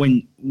that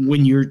when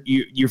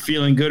you're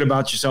feeling good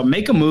about yourself.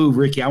 Make a move,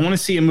 Ricky. I want to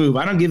see a move.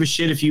 I don't give a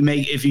shit if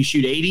you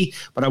shoot 80,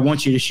 but I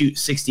want you to shoot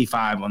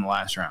 65 on the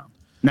last round.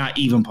 Not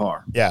even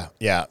par.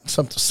 Yeah.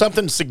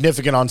 Something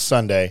significant on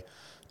Sunday.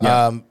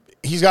 Yeah.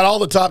 He's got all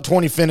the top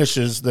 20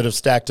 finishes that have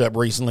stacked up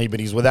recently, but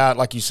he's without,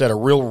 like you said, a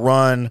real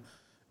run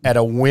at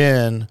a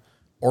win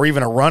or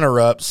even a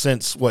runner-up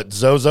since,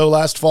 Zozo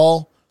last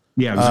fall?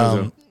 Yeah,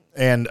 Zozo.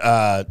 And,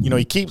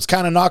 he keeps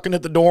kind of knocking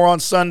at the door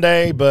on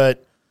Sunday,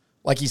 but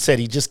like he said,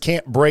 he just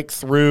can't break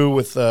through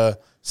with a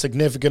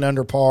significant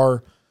under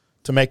par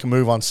to make a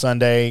move on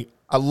Sunday.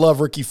 I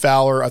love Ricky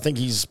Fowler. I think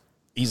he's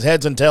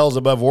heads and tails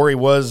above where he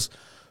was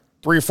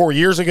 3 or 4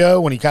 years ago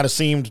when he kind of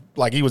seemed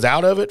like he was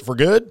out of it for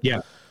good.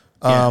 Yeah.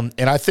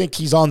 And I think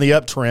he's on the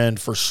uptrend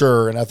for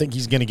sure, and I think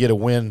he's going to get a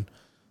win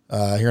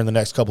here in the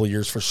next couple of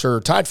years for sure.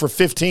 Tied for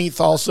 15th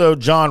also,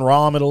 John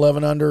Rahm at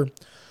 11 under.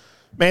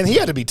 Man, he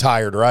had to be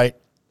tired, right,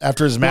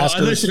 after his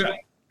Masters? Listen,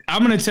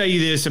 I'm going to tell you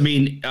this. I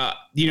mean,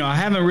 I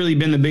haven't really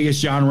been the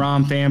biggest John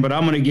Rahm fan, but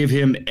I'm going to give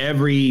him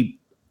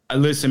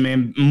listen,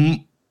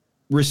 man,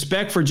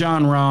 respect for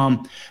John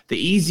Rahm. The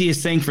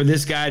easiest thing for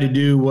this guy to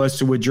do was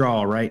to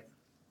withdraw, right?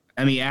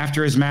 I mean,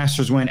 after his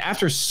Masters win,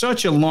 after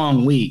such a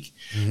long week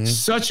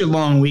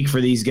for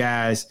these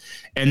guys,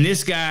 and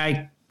this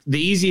guy, the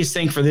easiest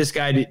thing for this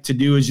guy to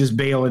do is just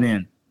bail it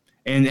in.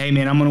 And, hey,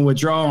 man, I'm going to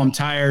withdraw. I'm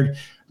tired.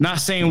 Not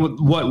saying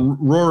what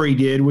Rory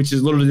did, which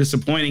is a little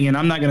disappointing, and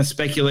I'm not going to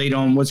speculate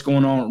on what's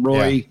going on with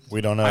Rory. Yeah, we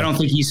don't know. I don't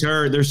think he's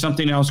hurt. There's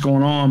something else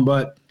going on,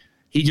 but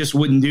he just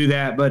wouldn't do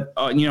that. But,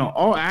 all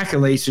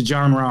accolades to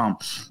John Rahm,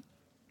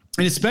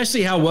 and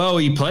especially how well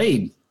he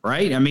played,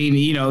 right? I mean,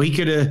 he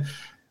could have –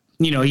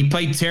 he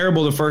played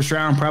terrible the first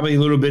round, probably a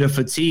little bit of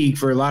fatigue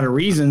for a lot of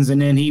reasons.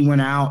 And then he went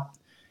out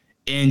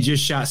and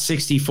just shot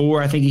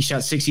 64. I think he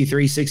shot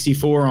 63,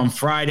 64 on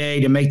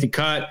Friday to make the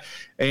cut.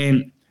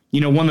 And,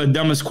 one of the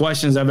dumbest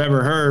questions I've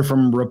ever heard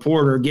from a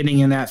reporter getting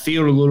in that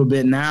field a little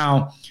bit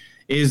now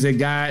is the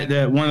guy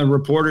that one of the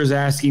reporters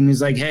asked him,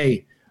 he's like,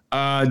 hey,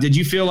 did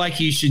you feel like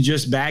you should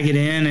just bag it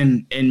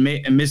in and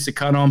miss the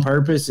cut on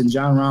purpose? And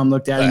John Rahm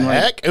looked at him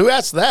like, who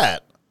asked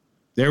that?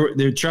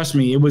 There, trust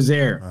me, it was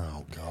there.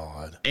 Oh,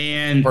 God.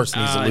 And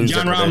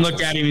John Rahm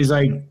looked at him. He's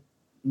like,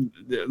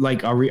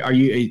 are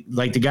you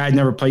like the guy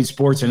never played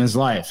sports in his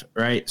life,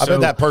 right? I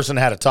bet that person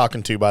had a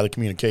talking to by the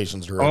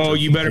communications director. Oh,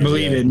 you better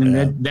believe it.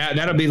 And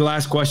that'll be the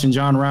last question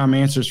John Rahm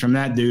answers from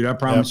that dude. I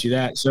promise you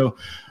that. So,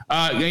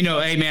 hey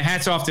man,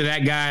 hats off to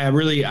that guy. I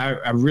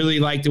really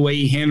like the way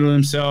he handled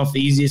himself.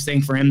 The easiest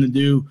thing for him to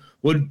do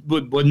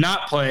would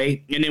not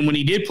play, and then when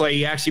he did play,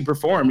 he actually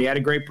performed. He had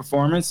a great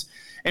performance.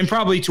 And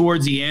probably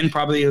towards the end,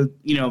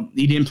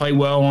 he didn't play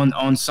well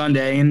on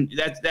Sunday, and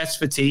that's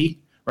fatigue,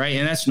 right?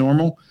 And that's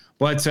normal.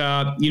 But,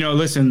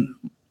 listen,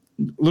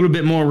 a little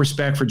bit more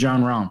respect for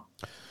John Rahm.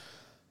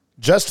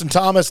 Justin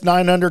Thomas,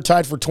 9 under,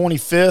 tied for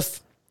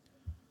 25th.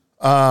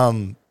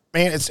 Man,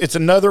 it's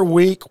another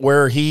week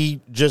where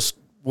he just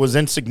was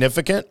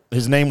insignificant.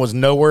 His name was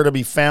nowhere to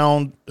be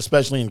found,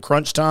 especially in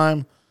crunch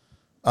time.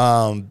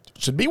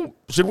 Should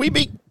we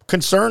be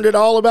concerned at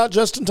all about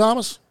Justin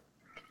Thomas?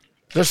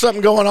 There's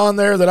something going on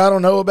there that I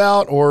don't know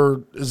about,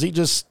 or is he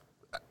just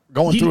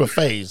going through a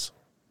phase?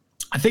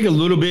 I think a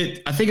little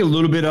bit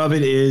of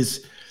it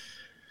is,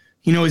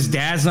 his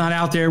dad's not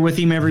out there with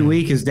him every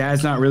week. His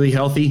dad's not really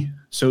healthy,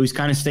 so he's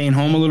kind of staying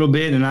home a little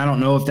bit, and I don't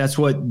know if that's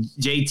what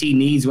JT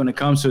needs when it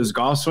comes to his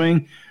golf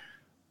swing.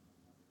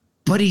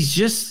 But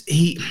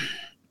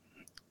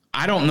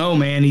I don't know,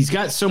 man. He's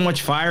got so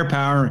much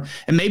firepower,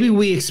 and maybe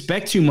we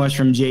expect too much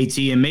from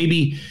JT, and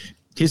maybe –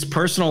 his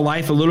personal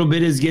life a little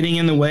bit is getting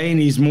in the way,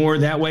 and he's more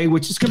that way,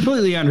 which is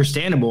completely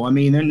understandable. I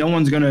mean, no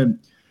one's going to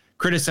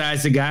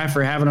criticize the guy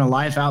for having a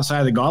life outside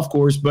of the golf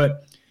course,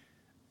 but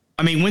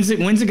I mean, when's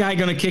the guy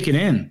going to kick it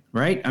in,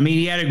 right? I mean,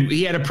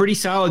 he had a pretty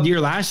solid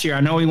year last year. I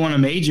know he won a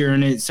major,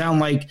 and it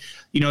sounded like,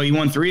 he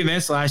won 3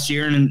 events last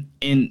year,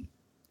 and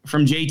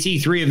from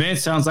JT, 3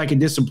 events sounds like a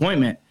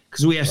disappointment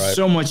because we have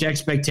so much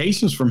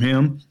expectations from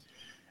him.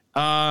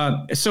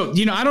 So,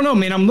 I don't know,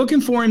 man. I'm looking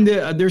for him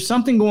to. There's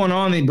something going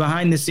on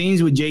behind the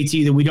scenes with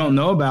JT that we don't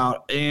know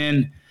about,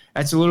 and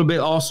that's a little bit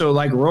also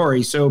like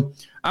Rory. So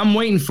I'm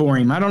waiting for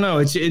him. I don't know.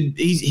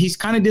 He's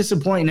kind of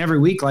disappointing every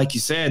week, like you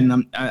said,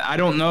 and I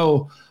don't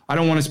know. I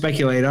don't want to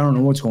speculate. I don't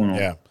know what's going on.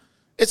 Yeah,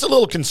 it's a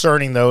little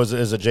concerning though,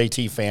 as a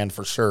JT fan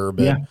for sure.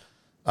 But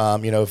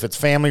if it's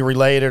family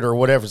related or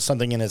whatever, it's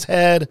something in his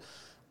head.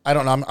 I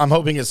don't know. I'm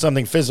hoping it's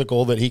something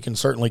physical that he can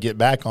certainly get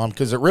back on,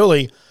 because it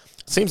really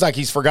seems like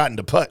he's forgotten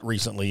to putt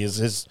recently.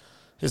 His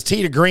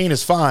tee to green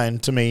is fine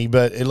to me,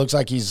 but it looks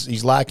like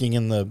he's lacking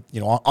in the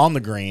on the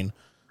green.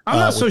 I'm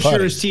not so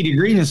sure his tee to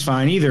green is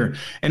fine either.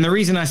 And the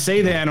reason I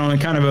say that on a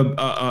kind of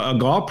a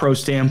golf pro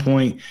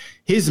standpoint,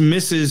 his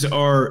misses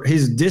are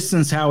his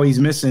distance, how he's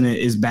missing it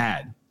is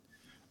bad.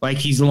 Like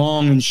he's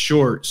long and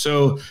short.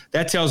 So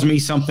that tells me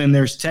something.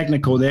 There's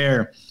technical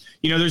there.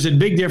 There's a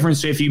big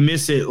difference if you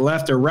miss it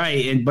left or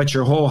right, but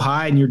your whole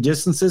high and your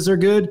distances are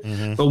good.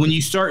 Mm-hmm. But when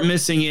you start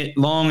missing it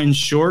long and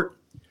short,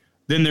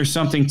 then there's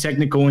something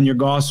technical in your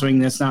golf swing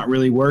that's not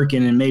really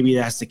working, and maybe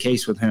that's the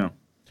case with him.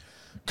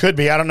 Could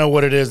be. I don't know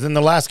what it is. Then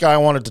the last guy I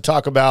wanted to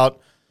talk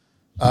about,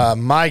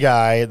 my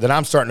guy that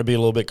I'm starting to be a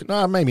little bit,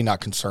 maybe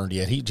not concerned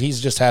yet. He's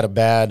just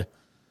had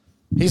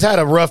he's had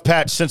a rough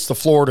patch since the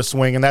Florida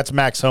swing, and that's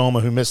Max Homa,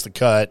 who missed the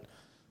cut.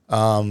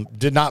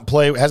 Has not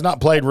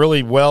played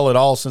really well at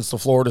all since the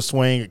Florida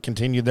swing. It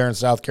continued there in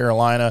South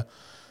Carolina.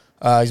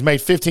 He's made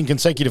 15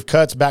 consecutive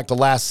cuts back to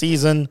last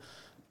season.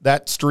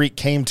 That streak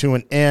came to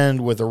an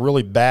end with a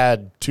really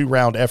bad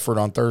 2-round effort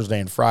on Thursday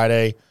and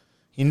Friday.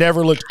 He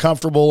never looked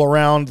comfortable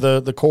around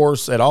the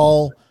course at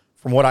all.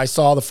 From what I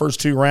saw the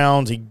first 2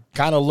 rounds, he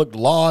kind of looked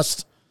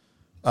lost.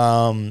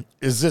 Was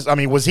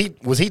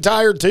he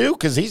tired too?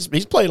 Because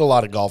he's played a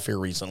lot of golf here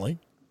recently.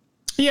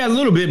 Yeah, a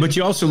little bit, but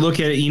you also look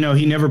at it,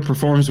 he never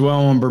performs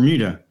well on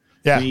Bermuda.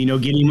 Yeah. You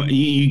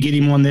get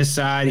him on this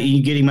side,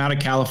 you get him out of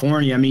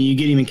California. You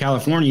get him in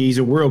California, he's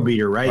a world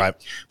beater, right?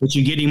 But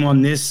you get him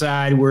on this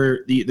side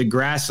where the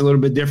grass is a little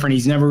bit different.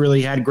 He's never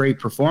really had great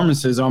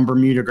performances on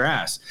Bermuda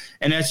grass.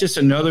 And that's just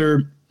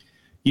another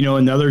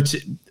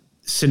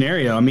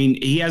scenario.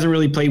 He hasn't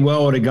really played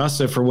well at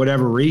Augusta for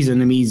whatever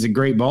reason. He's a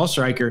great ball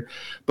striker.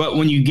 But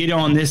when you get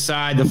on this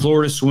side, the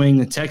Florida swing,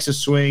 the Texas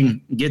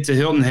swing, get to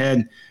Hilton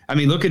Head,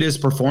 look at his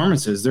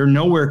performances. They're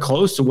nowhere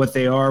close to what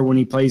they are when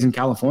he plays in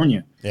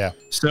California. Yeah.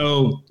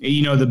 So,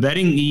 the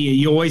betting,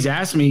 you always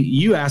ask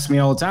me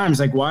all the time, it's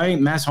like, why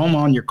ain't Max Homa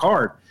on your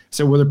card?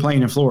 So, they're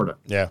playing in Florida.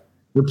 Yeah.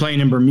 They're playing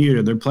in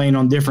Bermuda. They're playing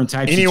on different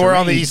types Anywhere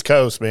of on the East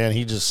Coast, man.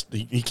 He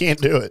can't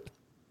do it.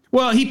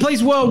 Well, he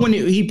plays well when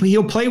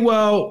he'll play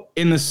well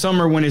in the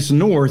summer when it's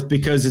north,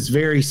 because it's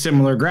very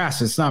similar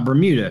grass. It's not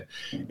Bermuda.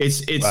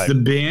 It's right. The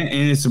bent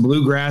and it's the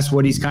bluegrass,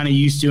 what he's kind of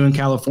used to in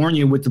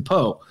California with the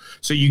Poe.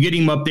 So you get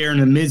him up there in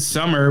the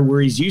midsummer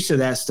where he's used to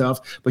that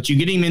stuff, but you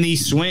get him in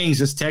these swings,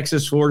 this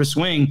Texas, Florida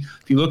swing.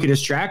 If you look at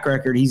his track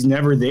record, he's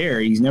never there.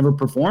 He's never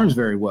performs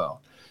very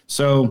well.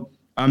 So,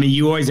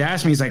 you always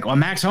ask me, he's like, well,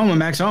 Max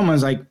Homa. I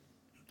was like,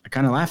 I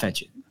kind of laugh at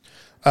you.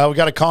 We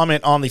got a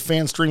comment on the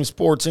FanStream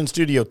Sports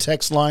in-studio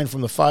text line from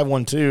the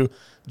 512.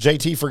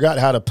 JT forgot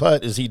how to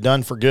putt. Is he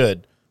done for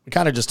good? We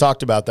kind of just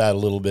talked about that a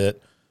little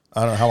bit.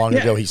 I don't know how long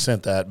ago he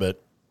sent that,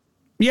 but.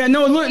 Yeah,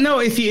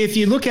 no. If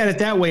you look at it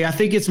that way, I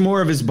think it's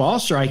more of his ball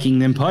striking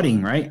than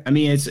putting, right?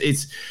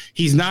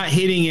 He's not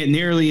hitting it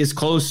nearly as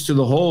close to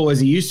the hole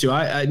as he used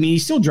to.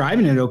 He's still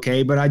driving it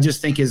okay, but I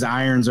just think his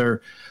irons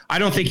are. I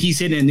don't think he's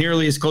hitting it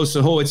nearly as close to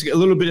the hole. It's a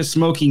little bit of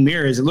smoking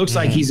mirrors. It looks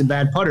like he's a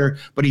bad putter,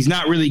 but he's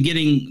not really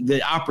getting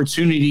the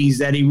opportunities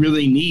that he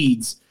really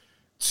needs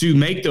to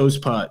make those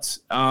putts.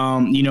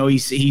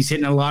 He's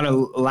hitting a lot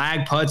of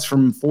lag putts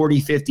from 40,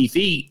 50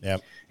 feet.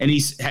 Yep. And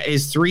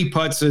his 3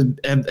 putts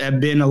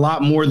have been a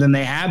lot more than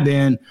they have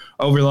been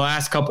over the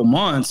last couple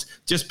months,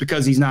 just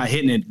because he's not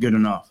hitting it good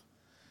enough.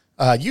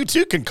 You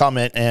too can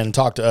comment and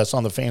talk to us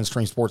on the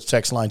FanStream Sports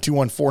text line,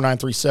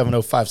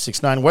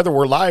 214-937-0569. Whether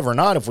we're live or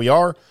not, if we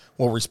are,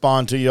 we'll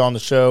respond to you on the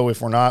show.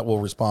 If we're not, we'll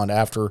respond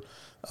after.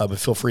 But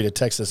feel free to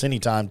text us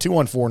anytime,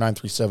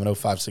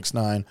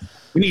 214-937-0569.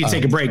 We need to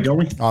take a break, don't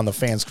we? On the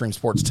FanStream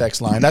Sports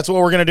text line. That's what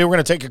we're going to do. We're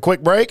going to take a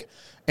quick break,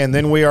 and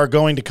then we are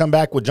going to come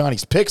back with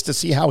Johnny's picks to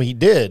see how he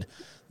did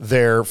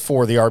there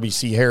for the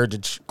RBC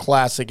Heritage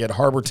Classic at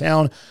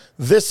Harbortown.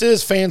 This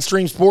is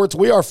FanStream Sports.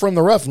 We are from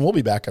the rough, and we'll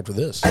be back after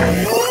this.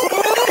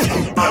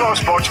 Hello,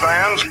 sports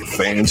fans.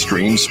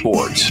 FanStream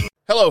Sports.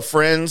 Hello,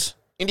 friends.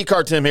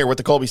 IndyCar Tim here with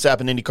the Colby Sapp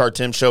and IndyCar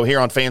Tim show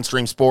here on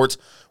FanStream Sports.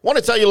 Want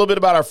to tell you a little bit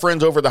about our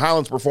friends over at the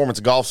Highlands Performance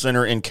Golf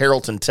Center in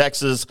Carrollton,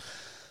 Texas.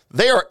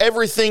 They are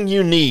everything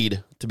you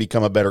need to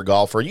become a better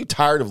golfer. Are you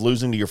tired of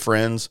losing to your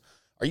friends?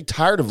 Are you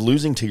tired of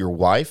losing to your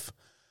wife?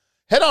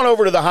 Head on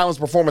over to the Highlands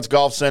Performance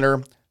Golf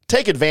Center.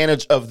 Take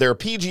advantage of their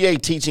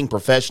PGA teaching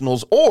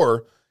professionals,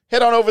 or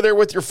head on over there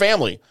with your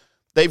family.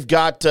 They've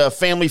got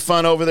family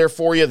fun over there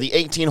for you. The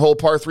 18-hole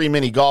par 3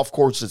 mini golf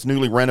course is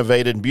newly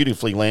renovated and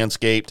beautifully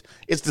landscaped.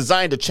 It's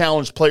designed to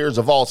challenge players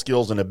of all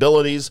skills and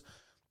abilities.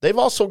 They've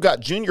also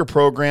got junior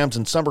programs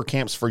and summer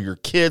camps for your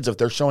kids if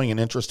they're showing an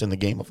interest in the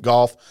game of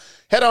golf.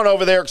 Head on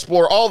over there,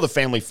 explore all the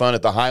family fun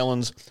at the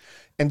Highlands.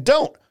 And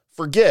don't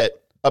forget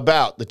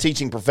about the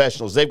teaching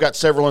professionals. They've got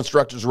several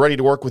instructors ready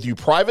to work with you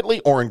privately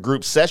or in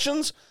group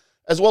sessions,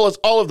 as well as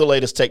all of the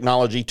latest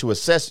technology to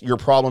assess your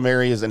problem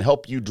areas and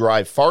help you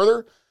drive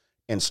farther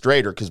and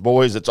straighter, because,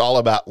 boys, it's all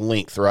about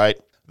length, right?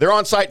 Their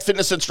on-site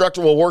fitness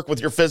instructor will work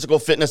with your physical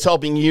fitness,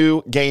 helping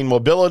you gain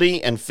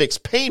mobility and fix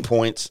pain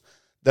points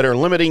that are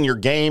limiting your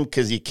game,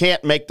 because you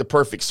can't make the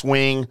perfect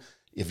swing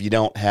if you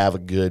don't have a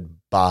good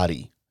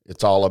body.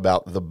 It's all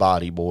about the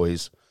body,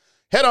 boys.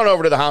 Head on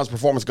over to the Highlands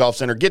Performance Golf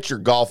Center. Get your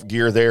golf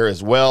gear there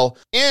as well.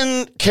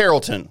 In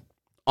Carrollton,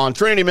 on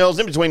Trinity Mills,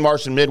 in between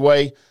Marsh and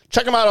Midway.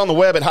 Check them out on the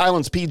web at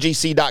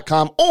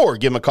highlandspgc.com or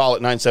give them a call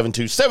at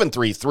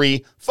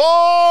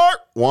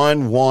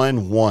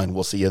 972-733-4111.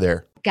 We'll see you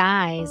there.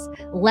 Guys,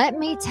 let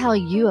me tell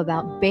you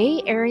about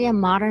Bay Area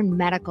Modern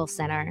Medical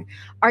Center.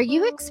 Are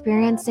you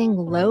experiencing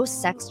low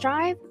sex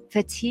drive,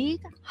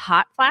 fatigue,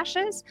 hot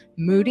flashes,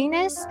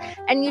 moodiness,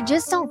 and you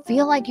just don't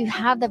feel like you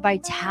have the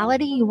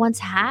vitality you once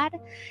had?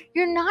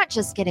 You're not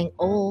just getting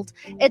old,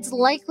 it's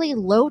likely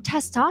low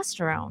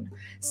testosterone.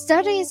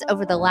 Studies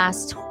over the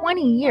last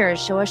 20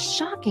 years show a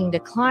shocking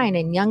decline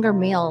in younger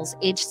males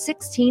aged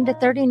 16 to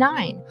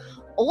 39.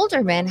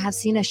 Older men have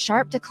seen a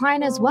sharp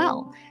decline as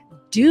well.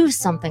 Do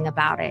something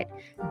about it.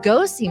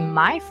 Go see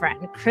my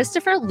friend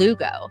Christopher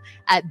Lugo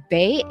at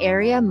Bay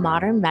Area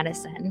Modern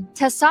Medicine.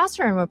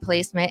 Testosterone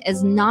replacement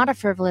is not a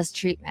frivolous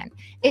treatment.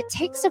 It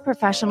takes a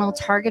professional,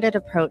 targeted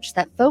approach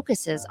that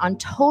focuses on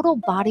total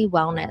body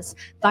wellness,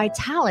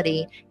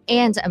 vitality,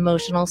 and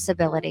emotional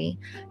stability.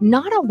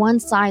 Not a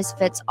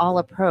one-size-fits-all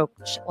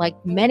approach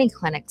like many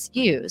clinics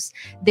use.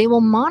 They will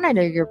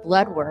monitor your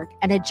blood work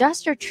and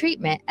adjust your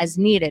treatment as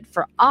needed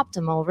for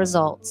optimal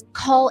results.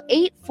 Call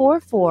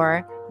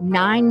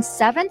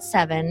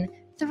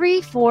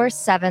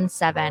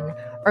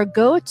 844-977-3477 or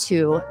go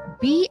to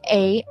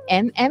BAMMC.com.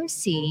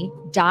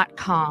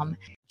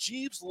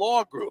 Jeeves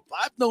Law Group.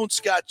 I've known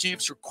Scott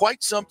Jeeves for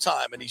quite some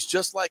time, and he's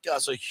just like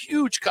us, a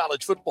huge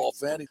college football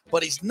fan,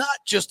 but he's not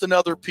just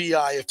another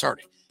PI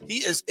attorney. He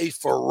is a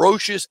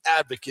ferocious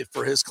advocate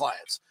for his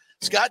clients.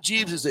 Scott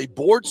Jeeves is a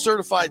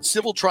board-certified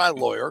civil trial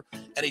lawyer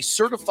and a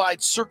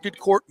certified circuit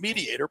court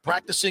mediator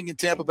practicing in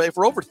Tampa Bay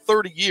for over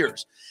 30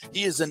 years.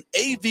 He is an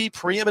AV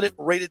preeminent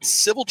rated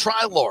civil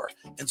trial lawyer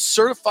and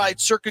certified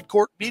circuit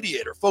court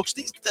mediator. Folks,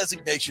 these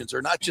designations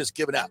are not just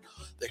given out.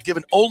 They're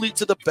given only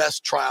to the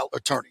best trial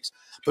attorneys.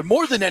 But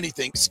more than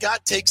anything,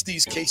 Scott takes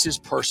these cases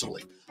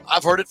personally.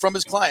 I've heard it from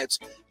his clients.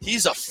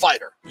 He's a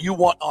fighter you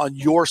want on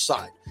your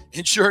side.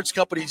 Insurance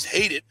companies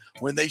hate it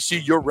when they see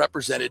you're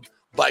represented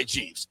by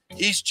Jeeves.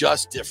 He's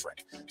just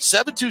different.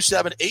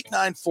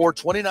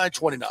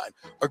 727-894-2929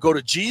 or go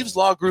to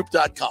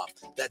JeevesLawGroup.com.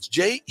 That's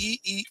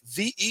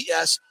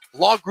JEEVES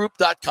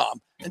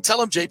lawgroup.com and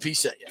tell him JP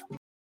sent you.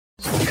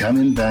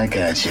 Coming back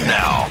at you.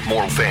 Now,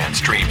 more Fan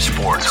Stream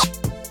Sports.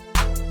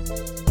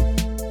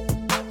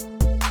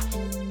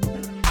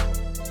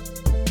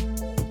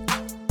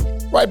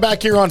 Right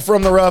back here on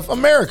From the Rough,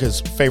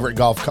 America's favorite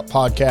golf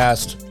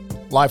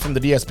podcast, live from the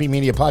DSP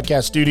Media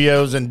Podcast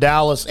Studios in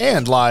Dallas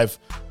and live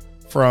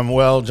from,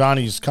 well,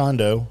 Johnny's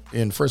condo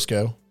in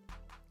Frisco.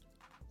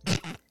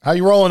 How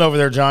you rolling over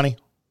there, Johnny?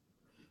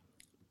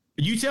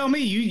 You tell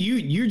me.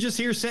 You're just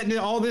here setting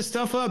all this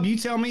stuff up. You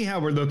tell me how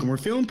we're looking. We're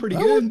feeling pretty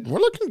good.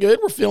 We're looking good.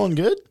 We're feeling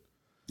good.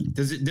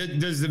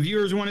 Does the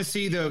viewers want to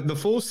see the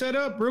full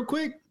setup real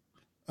quick?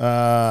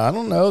 I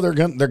don't know.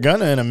 They're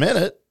gonna in a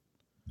minute.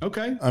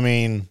 Okay. I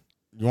mean,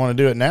 you want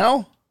to do it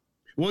now?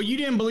 Well, you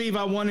didn't believe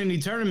I won any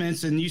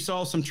tournaments, and you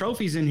saw some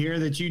trophies in here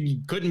that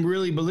you couldn't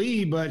really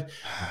believe. But,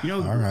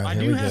 right, I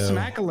do have some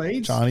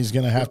accolades. Johnny's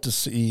going to have to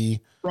see.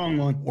 Wrong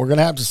one. We're going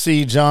to have to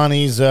see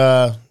Johnny's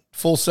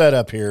full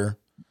setup here.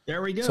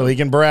 There we go. So he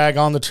can brag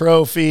on the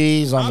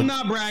trophies. I'm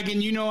not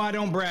bragging. I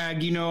don't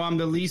brag. I'm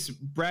the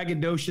least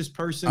braggadocious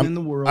person in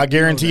the world. I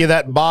guarantee you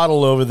that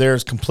bottle over there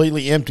is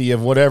completely empty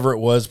of whatever it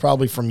was,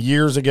 probably from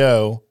years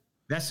ago.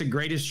 That's the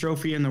greatest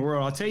trophy in the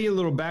world. I'll tell you a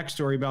little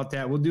backstory about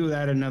that. We'll do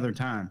that another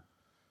time.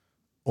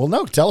 Well,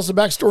 no, tell us the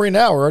backstory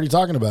now. We're already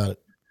talking about it.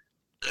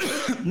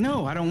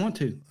 No, I don't want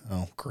to.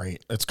 Oh,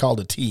 great. It's called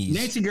a tease.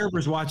 Nancy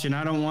Gerber's watching.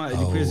 I don't want it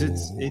because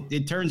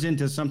it turns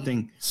into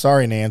something.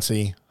 Sorry,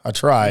 Nancy. I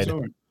tried.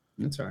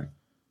 That's all right.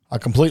 I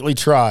completely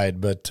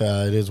tried, but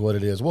it is what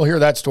it is. We'll hear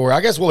that story.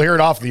 I guess we'll hear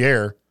it off the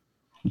air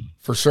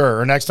for sure.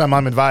 Or next time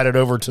I'm invited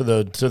over to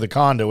the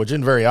condo, which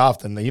isn't very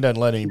often. He doesn't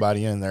let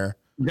anybody in there.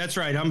 That's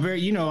right. I'm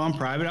very, I'm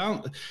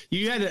private.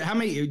 You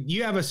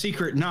have a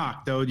secret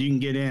knock though. You can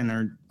get in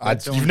or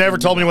you've never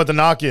told me what the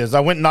knock is. I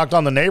went and knocked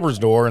on the neighbor's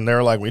door and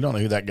they're like, we don't know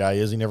who that guy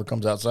is. He never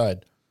comes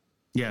outside.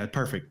 Yeah.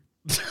 Perfect.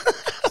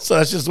 So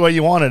that's just the way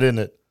you want it, isn't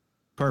it?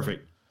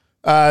 Perfect.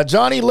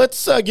 Johnny,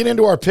 let's get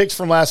into our picks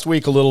from last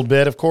week a little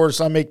bit. Of course,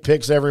 I make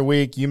picks every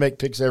week. You make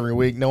picks every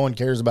week. No one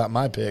cares about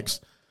my picks.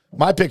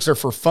 My picks are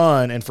for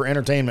fun and for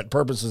entertainment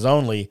purposes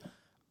only.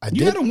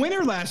 You had a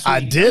winner last week.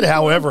 I did,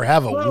 however,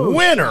 have a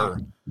winner.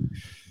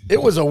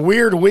 It was a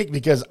weird week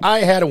because I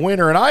had a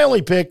winner, and I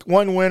only picked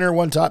one winner,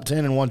 one top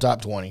 10, and one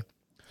top 20.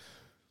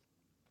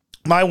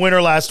 My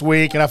winner last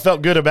week, and I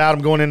felt good about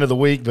him going into the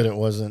week, but it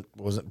wasn't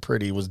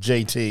pretty. It was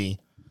JT.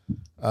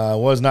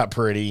 Was not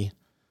pretty.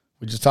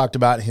 We just talked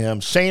about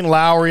him. Shane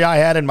Lowry, I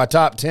had in my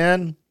top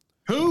 10.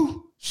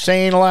 Who?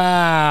 Shane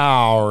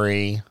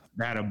Lowry.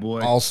 That a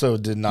boy. Also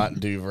did not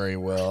do very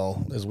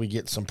well as we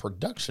get some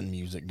production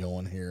music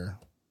going here.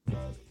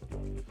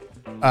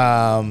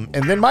 And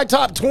then my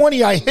top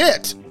 20 I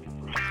hit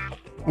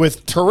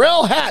with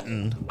Terrell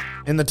Hatton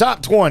in the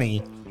top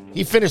 20.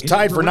 He finished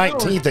tied for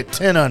 19th at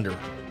 10 under.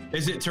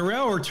 Is it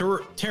Terrell or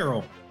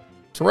Terrell?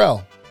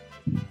 Terrell.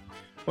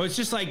 Well, it's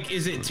just like,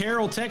 is it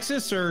Terrell,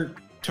 Texas or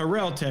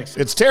Terrell, Texas?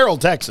 It's Terrell,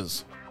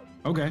 Texas.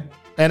 Okay.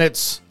 And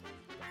it's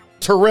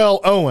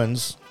Terrell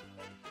Owens.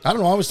 I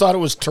don't know. I always thought it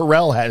was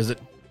Terrell Hatton. Is it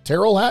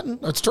Terrell Hatton?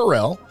 It's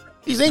Terrell.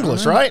 He's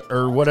English, right?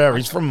 Or whatever.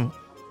 He's from.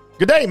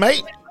 Good day,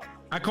 mate.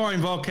 I call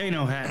him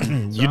Volcano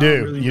Hatton. You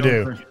do. You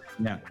do.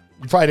 Yeah.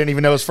 You probably didn't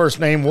even know his first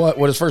name. What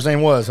his first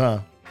name was, huh?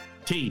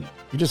 T.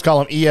 You just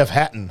call him E.F.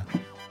 Hatton.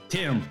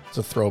 Tim. It's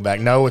a throwback.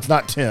 No, it's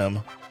not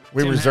Tim.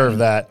 We Tim reserve Hatton.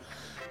 that.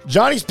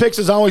 Johnny's Picks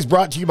is always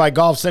brought to you by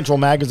Golf Central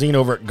Magazine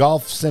over at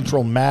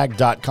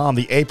golfcentralmag.com.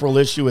 The April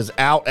issue is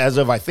out as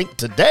of, I think,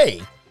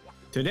 today.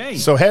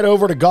 So head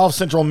over to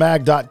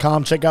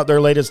golfcentralmag.com. Check out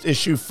their latest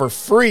issue for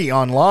free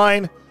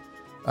online.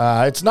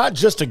 It's not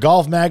just a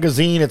golf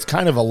magazine. It's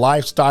kind of a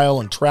lifestyle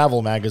and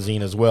travel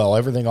magazine as well.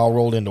 Everything all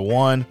rolled into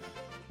one.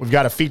 We've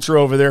got a feature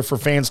over there for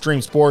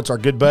FanStream Sports. Our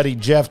good buddy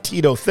Jeff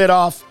Tito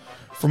Thidoff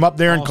from up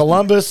there in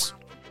Columbus,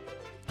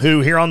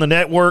 who here on the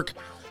network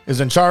is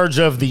in charge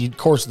of the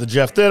course of the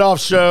Jeff Thidoff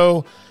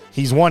Show.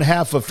 He's one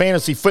half of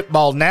Fantasy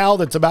Football Now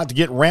that's about to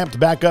get ramped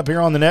back up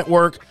here on the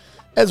network,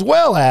 as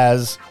well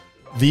as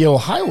the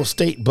Ohio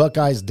State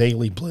Buckeyes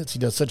Daily Blitz. He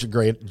does such a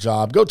great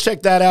job. Go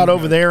check that out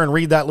over there and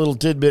read that little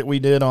tidbit we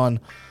did on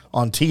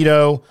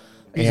Tito.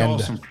 He's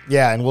awesome.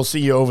 Yeah, and we'll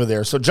see you over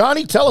there. So,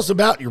 Johnny, tell us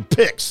about your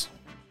picks.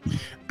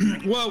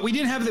 Well, we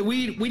didn't have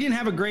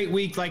a great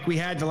week like we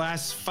had the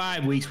last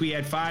 5 weeks. We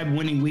had 5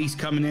 winning weeks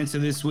coming into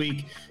this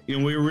week. You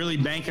know, we were really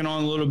banking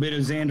on a little bit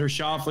of Xander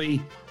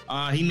Schauffele.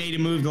 He made a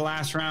move the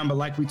last round, but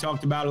like we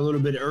talked about a little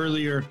bit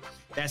earlier,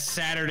 that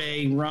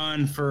Saturday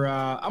run for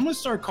I'm going to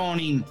start calling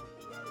him.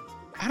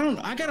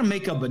 I got to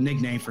make up a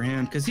nickname for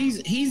him because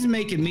he's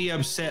making me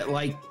upset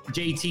like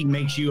JT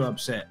makes you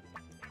upset.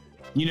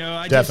 You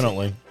know,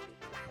 Definitely.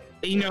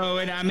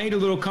 And I made a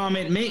little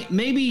comment.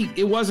 Maybe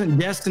it wasn't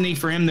destiny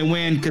for him to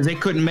win because they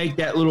couldn't make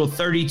that little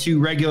 32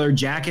 regular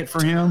jacket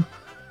for him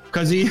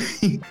because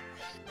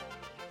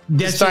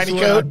that's tiny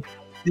coat.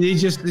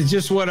 It's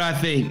just what I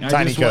think.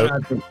 Tiny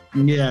coat.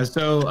 Yeah.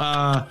 So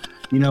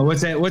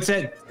what's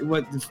that?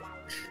 What?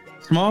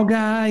 Small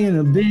guy in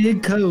a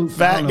big coat.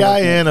 Fat guy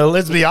in a.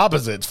 Let's be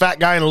opposites. Fat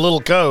guy in a little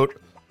coat.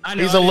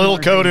 He's a little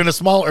coat in a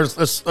smaller.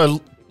 A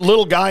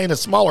little guy in a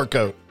smaller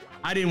coat.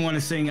 I didn't want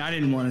to sing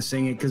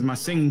it because my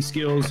singing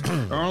skills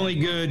are only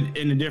good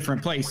in a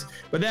different place.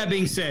 But that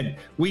being said,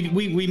 we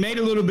made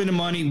a little bit of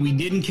money. We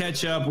didn't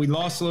catch up. We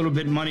lost a little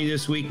bit of money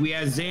this week. We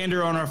had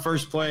Xander on our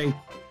first play.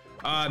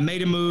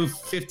 Made a move,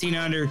 15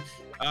 under.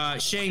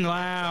 Shane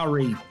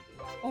Lowry,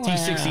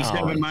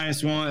 T67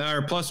 -1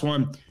 or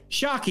 +1.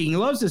 Shocking. He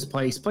loves this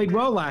place. Played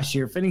well last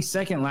year. Finished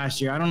second last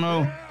year. I don't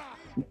know.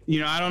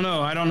 I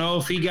don't know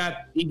if he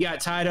got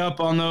tied up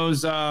on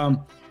those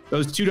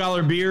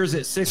 $2 beers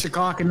at 6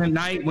 o'clock in the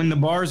night when the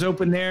bars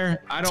open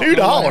there. I don't.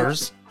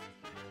 $2.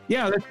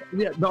 Yeah,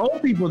 the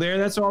old people there.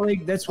 That's all they.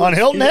 That's what on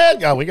Hilton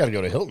Head. Oh, we got to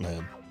go to Hilton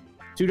Head.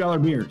 $2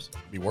 beers.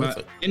 Be worth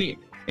it.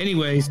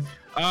 Anyways,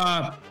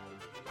 how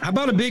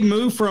about a big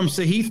move from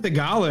Sahith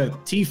Theegala,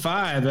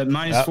 T5 at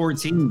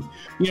 -14?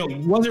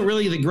 Wasn't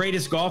really the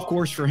greatest golf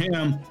course for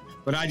him,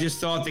 but I just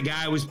thought the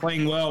guy was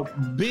playing well.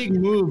 Big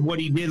move what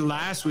he did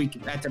last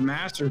week at the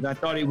Masters. I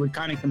thought he would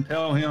kind of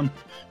compel him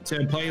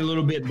to play a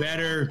little bit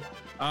better.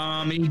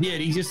 And he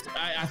did.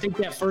 I think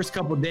that first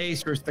couple of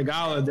days for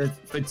Theegala, the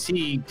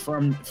fatigue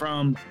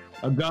from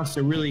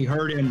Augusta really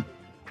hurt him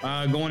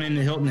going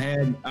into Hilton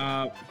Head.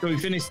 So he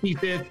finished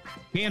T5th.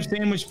 Cam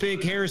Sandwich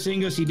pick, Harris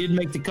Ingles. He did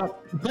make the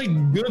cut. He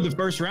played good the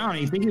first round.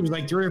 I think he was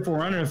like 3 or 4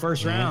 under the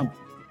first round.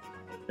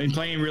 And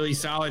playing really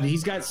solid.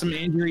 He's got some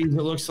injuries,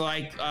 it looks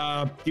like,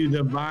 through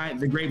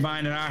the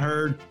grapevine that I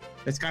heard.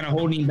 That's kind of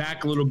holding him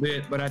back a little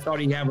bit, but I thought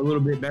he'd have a little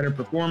bit better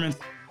performance.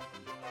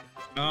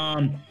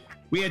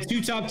 We had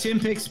 2 top 10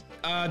 picks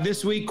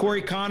this week.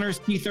 Corey Connors,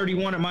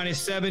 T31 at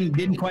 -7.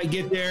 Didn't quite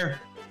get there.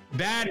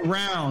 Bad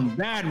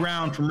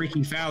round from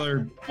Ricky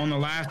Fowler on the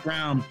last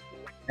round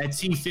at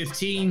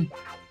T15.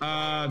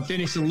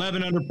 Finished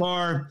 11 under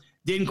par.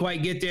 Didn't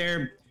quite get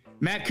there.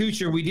 Matt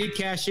Kuchar, we did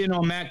cash in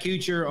on Matt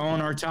Kuchar on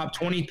our top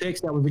 20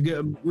 picks. That was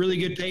a really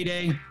good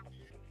payday.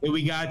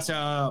 We got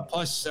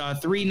plus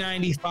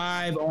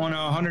 395 on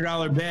a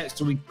 $100 bet,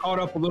 so we caught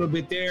up a little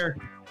bit there.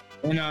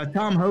 And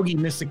Tom Hoagie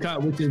missed the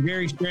cut, which is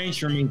very strange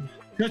for me.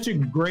 Such a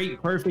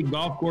great, perfect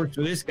golf course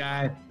for this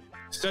guy.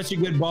 Such a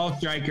good ball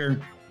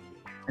striker.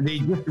 and they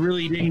just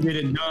really didn't get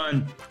it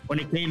done when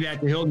it came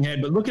back to Hilton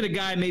Head. But look at a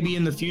guy maybe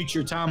in the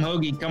future, Tom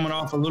Hoagie, coming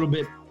off a little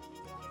bit,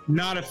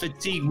 not a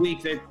fatigue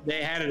week that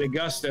they had at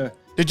Augusta.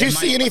 Did you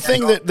see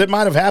anything that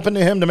might have happened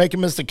to him to make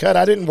him miss the cut?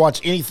 I didn't watch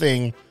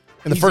anything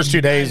in the first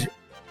 2 days.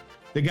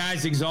 The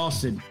guy's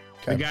exhausted.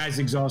 Okay. The guy's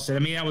exhausted. I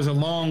mean, that was a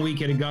long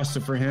week at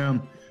Augusta for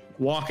him.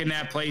 Walking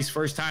that place,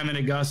 first time in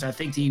Augusta, I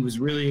think he was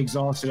really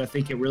exhausted. I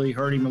think it really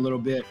hurt him a little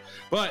bit.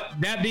 But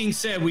that being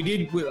said,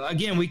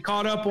 we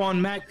caught up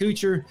on Matt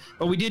Kuchar,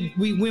 but we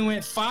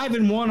went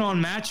 5-1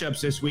 on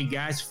matchups this week,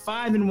 guys.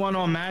 5-1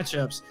 on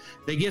matchups.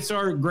 That gets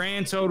our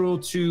grand total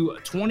to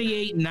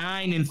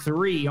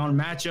 28-9-3 on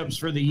matchups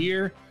for the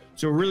year.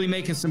 So we're really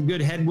making some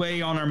good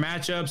headway on our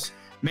matchups,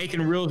 making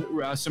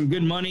some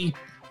good money.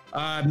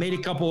 Made a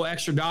couple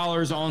extra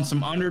dollars on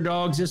some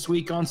underdogs this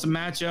week on some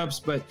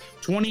matchups, but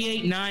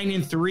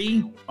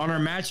 28-9-3 on our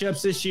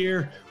matchups this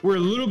year. We're a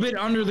little bit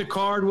under the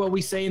card, what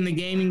we say in the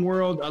gaming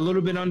world, a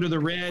little bit under the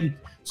red.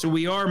 So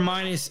we are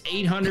minus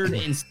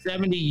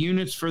 870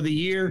 units for the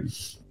year.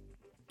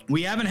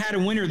 We haven't had a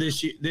winner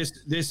this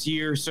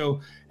year.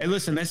 So, hey,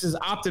 listen, this is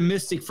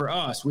optimistic for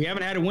us. We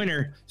haven't had a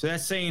winner, so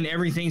that's saying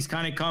everything's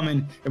kind of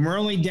coming. And we're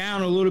only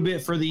down a little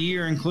bit for the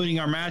year, including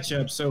our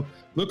matchups. So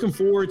looking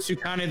forward to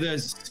kind of the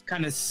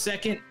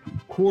second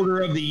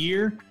quarter of the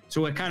year.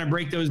 So I kind of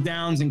break those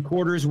downs in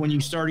quarters when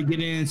you started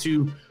getting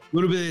into a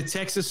little bit of the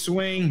Texas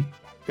swing.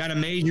 Got a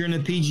major in the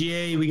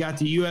PGA. We got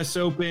the U.S.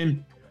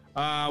 Open.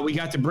 We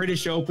got the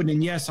British Open.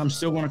 And, yes, I'm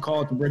still going to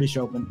call it the British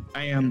Open.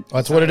 I am.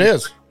 That's what it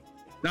is.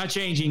 Not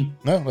changing.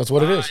 No, that's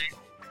what it is.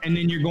 And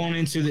then you're going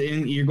into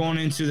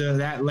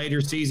that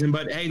later season.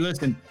 But hey,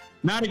 listen,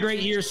 not a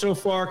great year so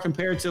far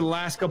compared to the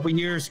last couple of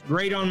years.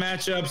 Great on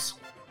matchups.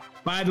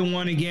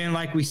 5-1 again,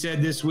 like we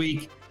said this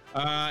week,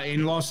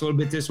 and lost a little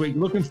bit this week.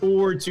 Looking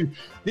forward to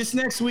this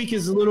next week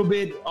is a little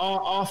bit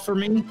off for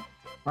me.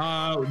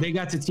 They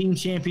got the team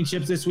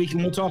championships this week,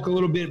 and we'll talk a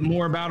little bit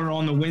more about it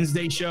on the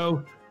Wednesday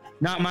show.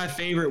 Not my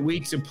favorite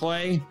week to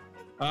play.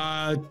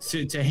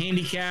 To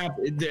handicap,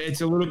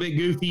 it's a little bit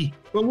goofy,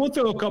 but we'll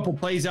throw a couple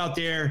plays out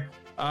there.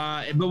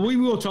 But we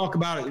will talk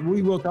about it.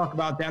 We will talk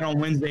about that on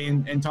Wednesday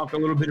and talk a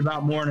little bit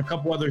about more and a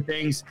couple other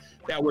things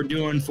that we're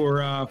doing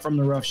from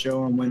the Rough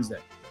Show on Wednesday.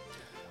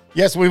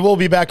 Yes, we will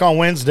be back on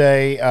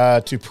Wednesday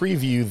to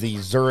preview the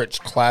Zurich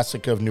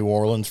Classic of New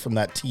Orleans from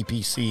that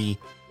TPC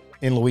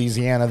in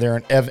Louisiana there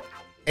in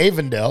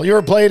Avondale. You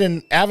ever played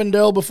in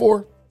Avondale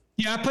before?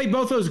 Yeah, I played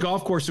both those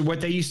golf courses.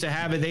 What they used to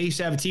have, a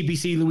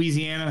TPC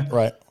Louisiana,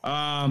 right?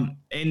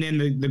 And then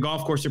the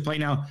golf course they're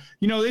playing now.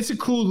 It's a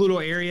cool little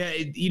area.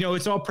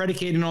 It's all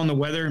predicated on the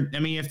weather. I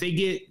mean, if they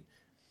get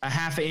a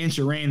half an inch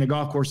of rain, the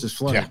golf course is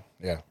flooded.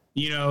 Yeah.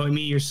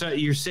 You're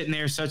sitting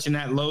there such in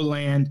that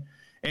lowland,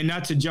 and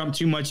not to jump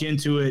too much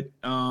into it,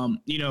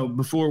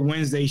 before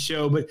Wednesday's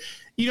show, but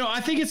I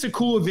think it's a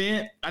cool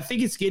event. I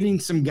think it's getting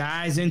some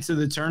guys into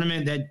the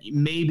tournament that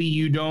maybe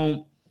you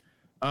don't.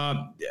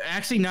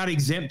 Actually not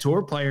exempt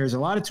tour players. A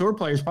lot of tour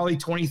players, probably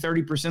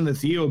 20-30% of the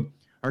field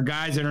are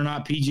guys that are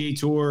not PGA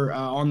Tour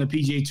on the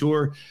PGA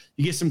Tour.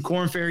 You get some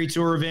Korn Ferry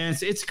Tour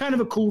events. It's kind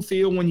of a cool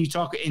feel when you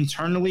talk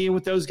internally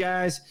with those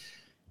guys.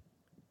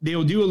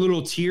 They'll do a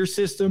little tier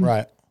system.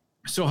 Right.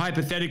 So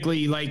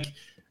hypothetically, like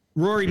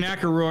Rory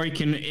McIlroy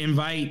can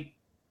invite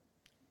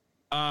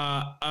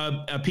a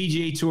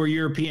PGA Tour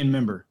European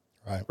member.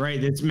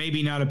 Right. That's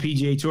maybe not a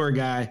PGA Tour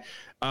guy.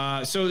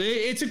 So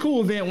it's a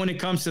cool event when it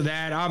comes to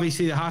that.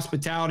 Obviously, the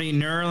hospitality in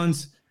New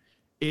Orleans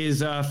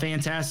is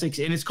fantastic,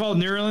 and it's called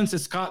New Orleans.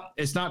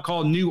 It's not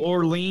called New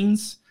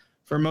Orleans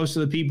for most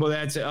of the people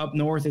that's up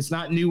north. It's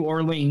not New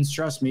Orleans,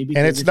 trust me.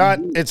 And it's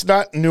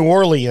not New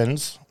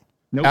Orleans.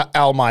 Nope.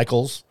 Al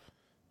Michaels.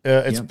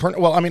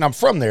 I'm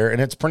from there,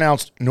 and it's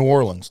pronounced New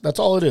Orleans. That's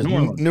all it is. New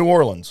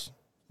Orleans.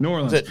 New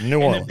Orleans.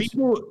 New Orleans.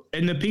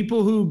 The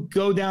people who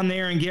go down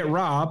there and get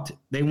robbed,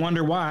 they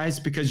wonder why. It's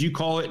because you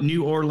call it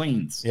New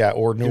Orleans. Yeah,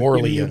 or New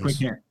Orleans.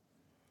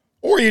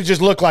 Or you just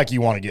look like you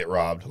want to get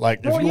robbed. Like,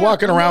 if you're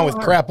walking around with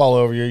crap all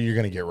over you, you're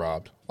going to get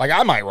robbed. Like,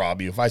 I might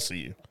rob you if I see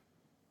you.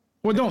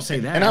 Well, don't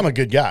say that. And I'm a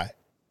good guy.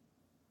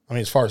 I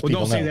mean, as far as people know.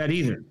 Don't say that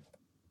either.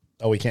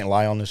 Oh, we can't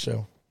lie on this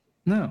show?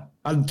 No.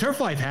 A Turf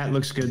Life hat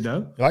looks good,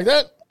 though. You like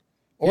that?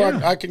 Or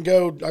yeah. I can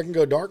go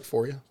dark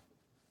for you.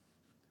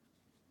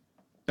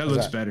 That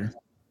looks better.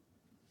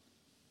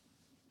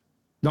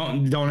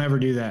 Don't ever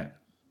do that.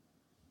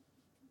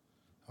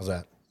 How's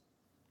that?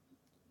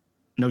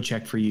 No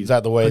check for you. Is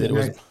that the way that it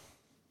was?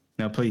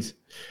 No, please.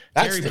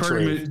 That's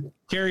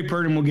Terry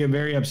Purdom will get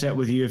very upset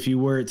with you if you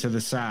wear it to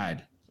the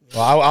side.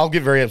 Well, I'll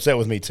get very upset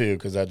with me too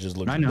because that just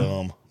looks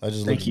dumb. That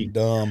just looks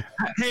dumb.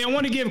 Hey, I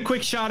want to give a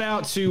quick shout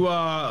out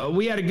to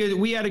we had a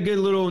good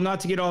little, not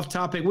to get off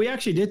topic. We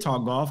actually did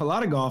talk golf, a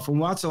lot of golf, and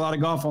watched a lot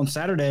of golf on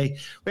Saturday.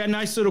 We had a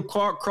nice little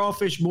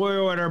crawfish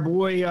boil at our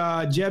boy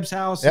Jeb's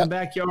house in the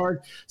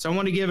backyard. So I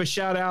want to give a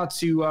shout out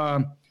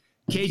to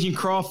Cajun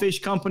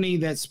Crawfish Company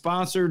that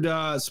sponsored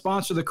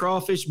the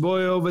crawfish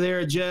boil over there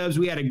at Jeb's.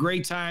 We had a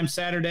great time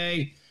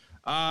Saturday.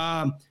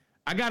 I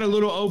got a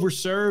little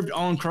overserved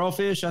on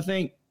crawfish. I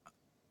think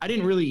I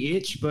didn't really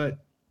itch, but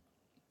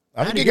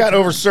I think you got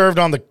overserved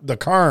on the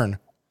kern.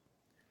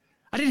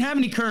 I didn't have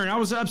any kern. I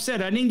was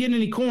upset. I didn't get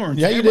any corn.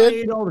 Yeah, you Everybody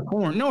did. ate all the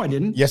corn. No, I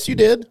didn't. Yes, you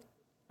did.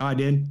 I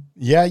did.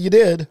 Yeah, you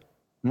did.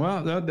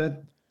 Well,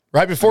 that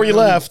Right before you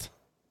left.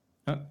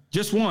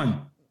 just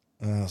one.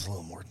 It was a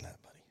little more than that,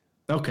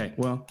 buddy. Okay,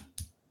 well,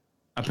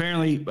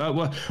 apparently,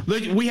 look,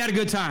 we had a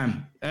good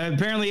time.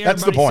 Apparently,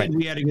 That's the everybody point. said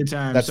we had a good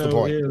time. That's the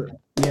point.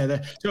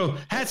 So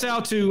hats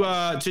out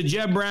to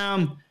Jeb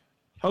Brown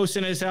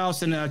hosting his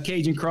house and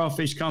Cajun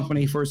Crawfish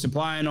Company for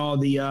supplying all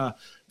the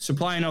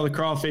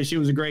crawfish. It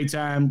was a great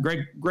time,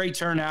 great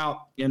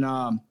turnout,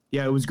 and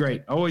yeah, it was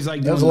great. I always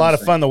like. It was a lot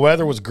of fun. The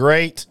weather was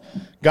great.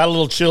 Got a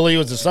little chilly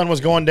as the sun was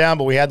going down,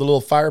 but we had the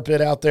little fire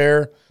pit out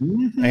there,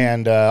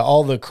 and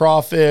all the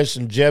crawfish.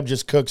 And Jeb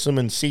just cooks them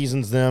and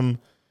seasons them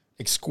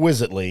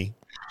exquisitely,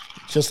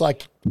 just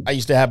like I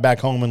used to have back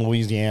home in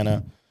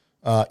Louisiana,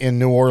 in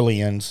New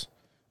Orleans.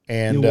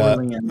 And I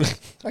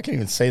can't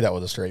even say that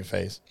with a straight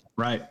face.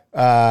 Right.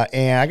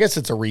 And I guess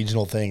it's a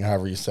regional thing,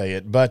 however you say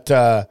it. But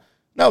no,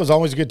 it was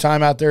always a good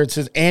time out there. It's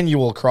his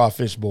annual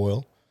crawfish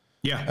boil.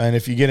 Yeah. And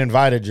if you get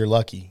invited, you're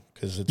lucky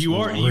because it's you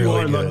are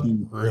good. lucky.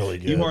 Really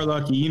good. You are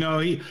lucky. You know,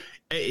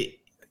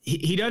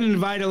 he doesn't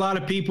invite a lot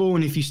of people,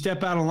 and if you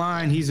step out of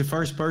line, he's the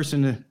first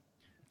person to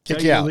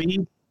kick you out.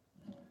 Leave.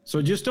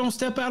 So just don't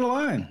step out of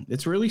line.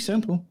 It's really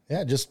simple.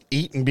 Yeah, just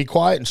eat and be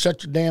quiet and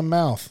shut your damn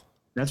mouth.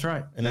 That's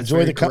right. And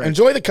enjoy the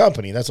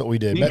company. That's what we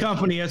did. The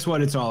company, that's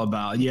what it's all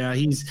about. Yeah,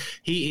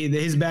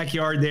 his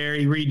backyard there,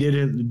 he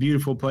redid a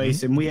beautiful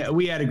place, and we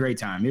had a great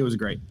time. It was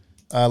great.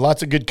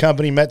 Lots of good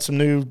company, met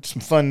some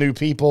fun new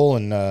people,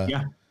 and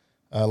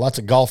lots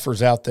of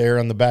golfers out there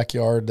in the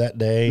backyard that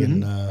day.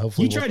 And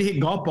hopefully you tried to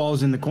hit golf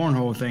balls in the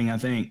cornhole thing, I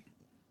think.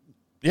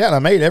 Yeah, and I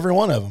made every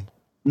one of them.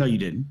 No, you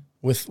didn't.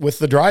 With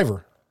the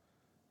driver.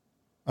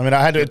 I mean,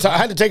 I had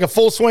to take a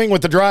full swing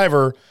with the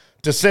driver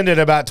to send it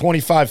about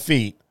 25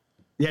 feet.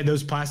 Yeah,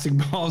 those plastic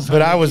balls.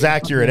 But I was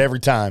accurate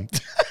every time.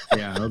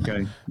 Yeah,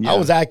 okay. Yeah. I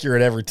was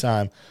accurate every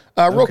time.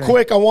 Real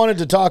quick, I wanted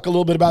to talk a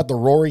little bit about the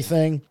Rory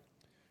thing.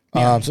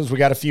 Since we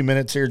got a few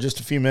minutes here, just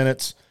a few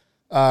minutes.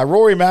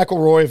 Rory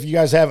McIlroy, if you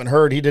guys haven't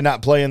heard, he did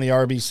not play in the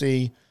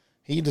RBC.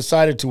 He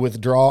decided to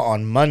withdraw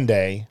on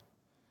Monday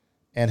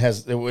and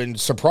has a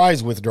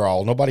surprise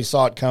withdrawal. Nobody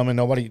saw it coming.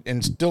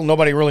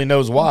 Nobody really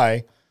knows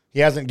why.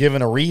 He hasn't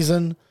given a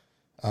reason.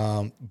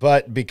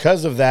 But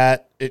because of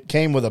that, it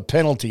came with a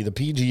penalty. The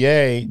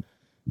PGA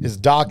is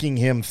docking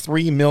him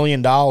 $3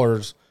 million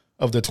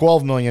of the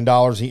 $12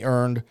 million he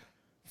earned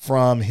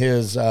from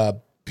his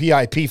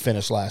PIP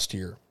finish last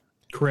year.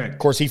 Correct. Of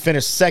course, he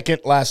finished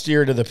second last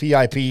year to the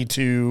PIP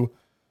to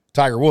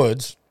Tiger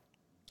Woods.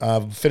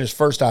 Finished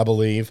first, I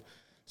believe.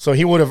 So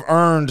he would have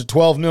earned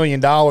 $12 million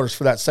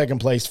for that second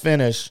place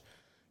finish,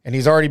 and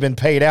he's already been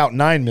paid out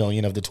 $9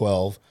 million of the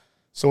 12.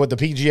 So what the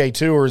PGA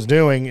Tour is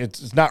doing,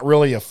 it's not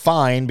really a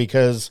fine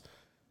because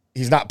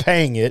he's not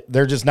paying it.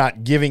 They're just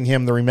not giving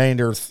him the remaining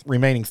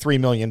 $3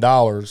 million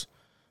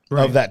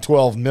of that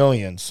 $12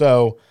 million.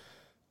 So,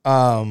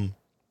 I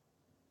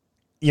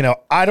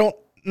don't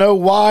know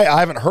why. I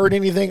haven't heard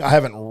anything. I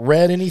haven't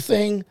read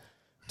anything.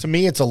 To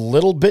me, it's a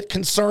little bit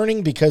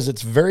concerning because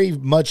it's very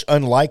much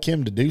unlike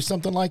him to do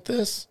something like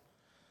this,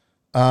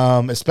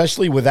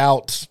 especially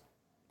without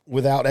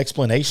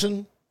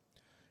explanation.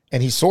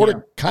 And he sort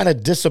of kind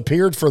of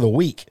disappeared for the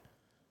week.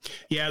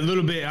 Yeah, a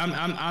little bit.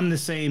 I'm the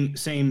same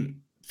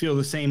feel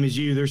the same as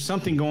you. There's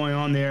something going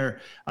on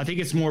there. I think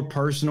it's more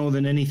personal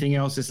than anything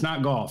else. It's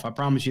not golf. I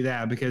promise you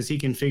that, because he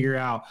can figure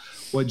out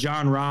what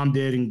John Rahm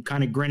did and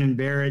kind of grin and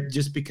bear it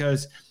just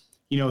because,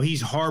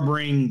 he's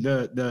harboring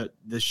the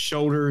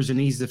shoulders and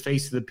he's the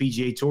face of the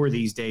PGA Tour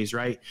these days,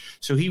 right?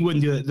 So he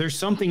wouldn't do it. There's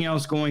something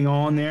else going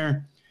on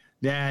there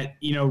that,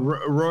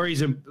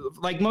 Rory's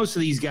like most of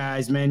these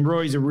guys, man,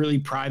 Rory's a really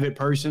private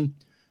person.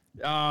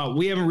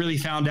 We haven't really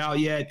found out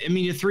yet. I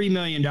mean, the $3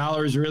 million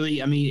really,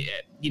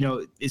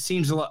 it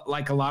seems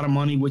like a lot of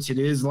money, which it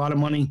is a lot of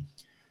money.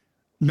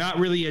 Not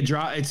really a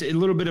drop. It's a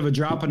little bit of a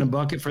drop in the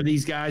bucket for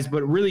these guys,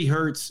 but it really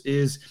hurts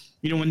is,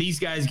 when these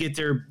guys get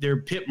their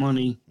PIP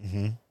money,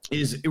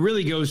 is it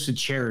really goes to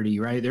charity,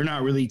 right? They're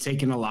not really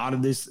taking a lot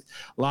of this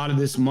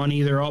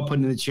money. They're all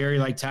putting in the charity,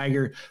 like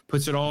Tiger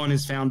puts it all in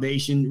his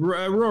foundation.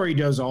 Rory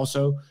does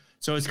also.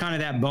 So it's kind of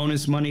that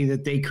bonus money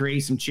that they create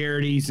some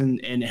charities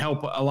and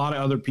help a lot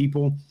of other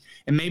people.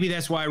 And maybe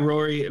that's why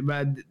Rory,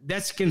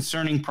 that's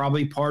concerning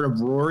probably part of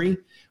Rory,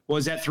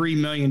 was that $3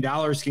 million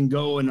can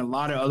go in a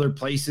lot of other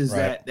places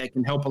that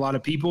can help a lot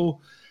of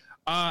people.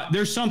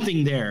 There's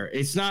something there.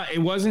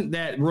 It wasn't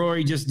that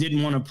Rory just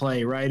didn't want to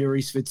play, right? Or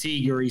he's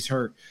fatigued or he's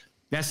hurt.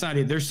 That's not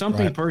it. There's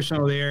something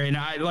personal there. And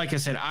like I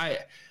said,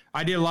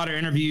 I did a lot of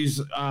interviews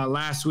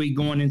last week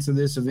going into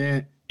this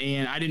event,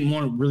 and I didn't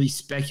want to really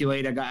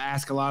speculate. I got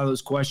asked a lot of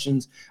those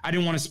questions. I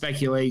didn't want to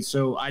speculate,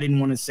 so I didn't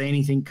want to say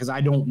anything because I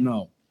don't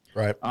know.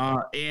 Right.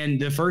 And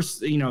the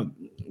first,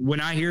 when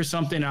I hear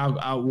something,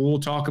 we'll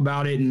talk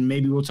about it, and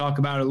maybe we'll talk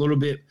about it a little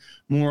bit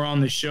more on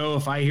the show.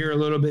 If I hear a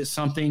little bit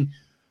something,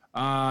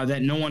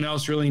 that no one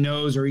else really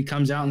knows, or he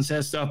comes out and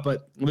says stuff.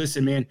 But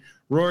listen, man,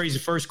 Rory's a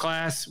first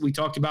class. We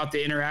talked about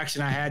the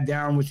interaction I had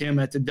down with him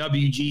at the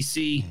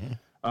WGC.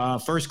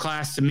 First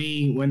class to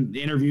me when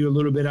the interview a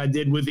little bit I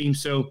did with him.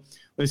 So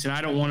listen,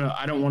 I don't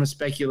want to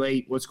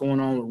speculate what's going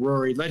on with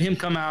Rory. Let him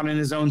come out in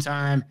his own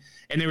time.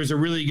 And there was a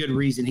really good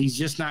reason. He's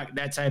just not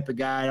that type of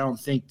guy, I don't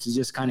think, to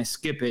just kind of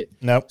skip it.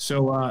 Nope.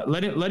 So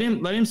let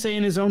him say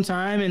in his own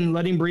time and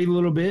let him breathe a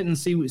little bit and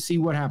see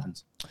what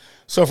happens.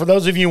 So for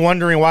those of you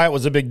wondering why it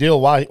was a big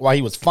deal, why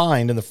he was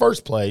fined in the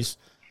first place,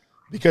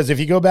 because if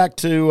you go back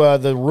to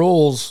the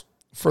rules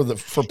for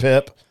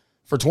PIP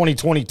for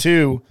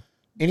 2022,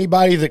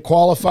 anybody that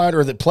qualified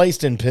or that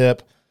placed in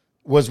PIP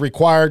was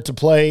required to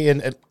play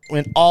in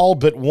all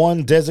but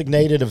one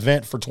designated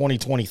event for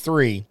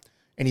 2023,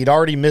 and he'd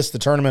already missed the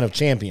Tournament of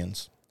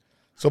Champions.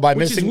 So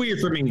which is weird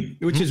for me,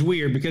 is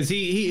weird because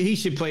he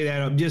should play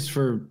that up just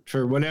for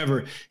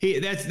whatever.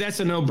 That's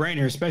a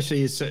no-brainer,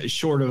 especially as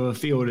short of a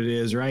field it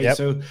is, right? Yep.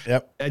 So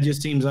that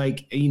just seems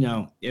like,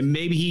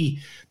 maybe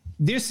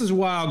this is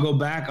why I'll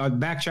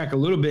backtrack a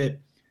little bit.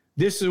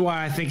 This is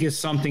why I think it's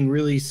something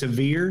really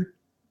severe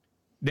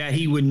that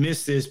he would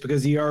miss this,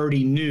 because he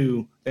already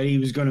knew that he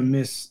was going to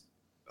miss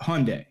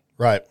Hyundai.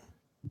 Right.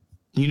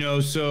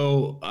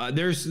 So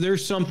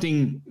there's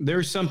something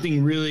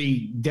really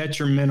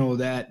detrimental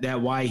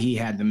that why he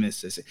had to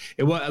miss this.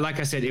 It was, like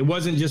I said, it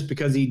wasn't just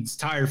because he's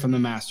tired from the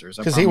Masters.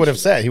 Because he would have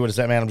said,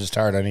 man, I'm just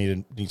tired. I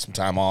need some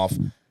time off.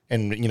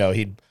 And,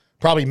 he'd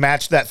probably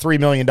match that $3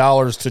 million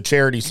to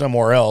charity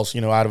somewhere else,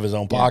 out of his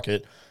own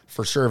pocket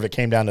for sure if it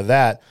came down to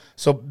that.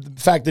 So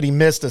the fact that he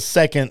missed a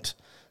second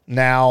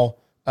now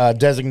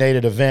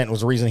designated event was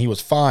the reason he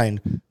was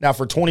fined. Now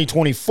for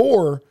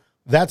 2024,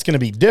 that's going to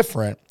be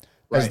different.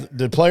 Right. As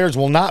the players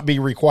will not be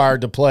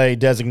required to play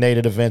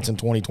designated events in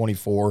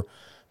 2024,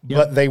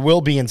 but they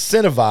will be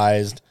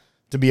incentivized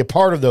to be a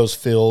part of those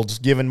fields,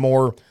 given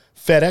more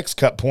FedEx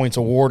Cup points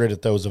awarded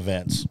at those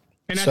events.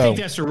 And I think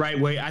that's the right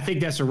way. I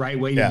think that's the right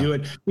way to do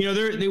it.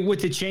 They're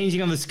with the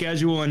changing of the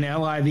schedule and the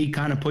LIV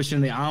kind of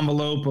pushing the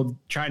envelope of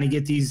trying to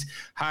get these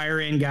higher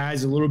end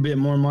guys a little bit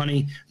more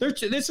money.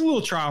 There's a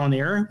little trial and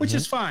error, which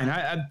is fine.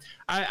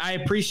 I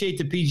appreciate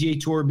the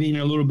PGA Tour being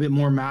a little bit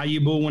more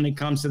malleable when it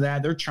comes to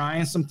that. They're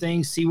trying some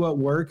things, see what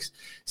works,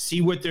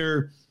 see what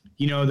their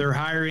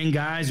higher end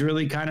guys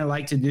really kind of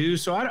like to do.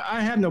 So I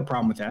have no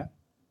problem with that.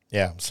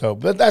 Yeah. So,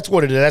 but that's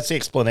what it is. That's the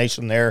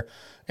explanation there.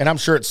 And I'm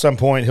sure at some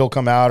point he'll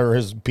come out, or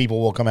his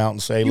people will come out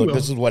and say, look,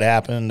 this is what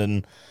happened.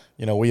 And,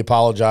 we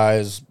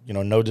apologize,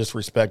 no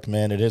disrespect,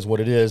 man. It is what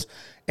it is.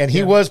 And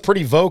he was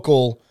pretty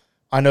vocal,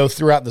 I know,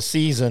 throughout the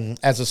season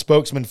as a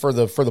spokesman for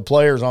the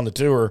players on the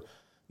tour,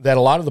 that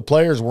a lot of the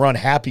players were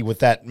unhappy with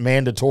that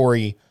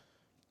mandatory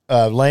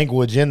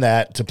language in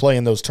that to play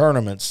in those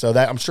tournaments. So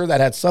that I'm sure that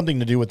had something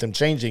to do with them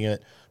changing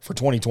it for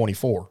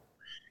 2024.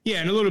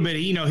 Yeah. And a little bit,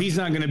 he's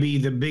not going to be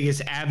the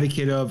biggest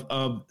advocate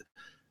of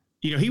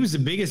he was the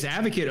biggest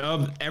advocate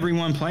of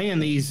everyone playing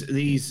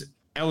these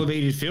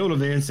elevated field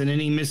events, and then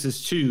he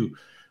misses two.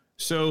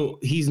 So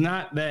he's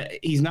not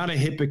a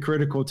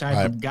hypocritical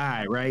type of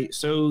guy, right?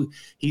 So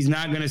he's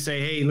not going to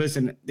say, hey,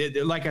 listen,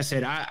 like I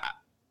said,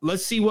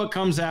 let's see what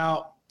comes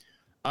out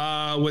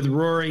with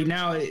Rory.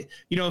 Now,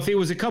 if it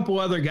was a couple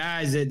other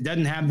guys that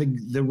doesn't have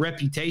the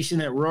reputation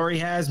that Rory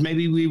has,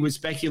 maybe we would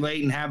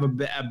speculate and have a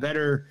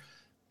better –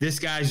 this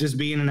guy's just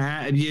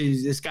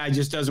this guy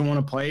just doesn't want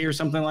to play or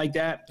something like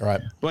that. Right.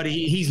 But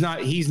he's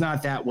not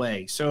that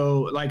way.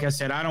 So like I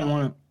said, I don't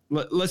want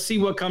to, let's see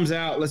what comes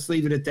out. Let's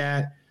leave it at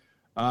that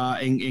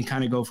and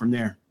kind of go from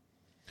there.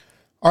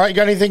 All right. You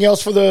got anything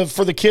else for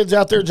the kids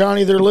out there,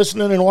 Johnny, that are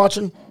listening and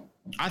watching?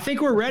 I think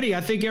we're ready.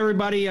 I think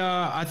everybody,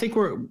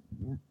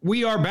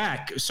 we are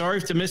back.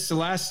 Sorry to miss the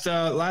last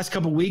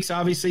couple of weeks,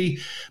 obviously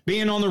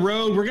being on the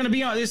road. We're going to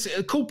be on this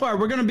cool part.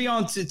 We're going to be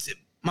on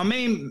my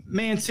main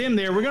man, Tim,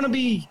 there. We're going to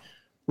be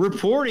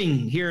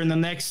reporting here in the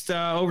next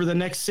over the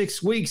next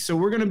 6 weeks. So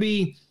we're going to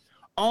be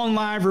on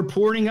live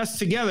reporting, us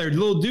together, a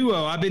little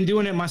duo. I've been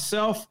doing it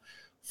myself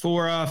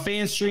for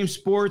FanStream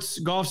Sports,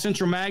 Golf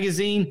Central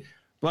Magazine.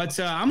 But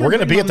we're going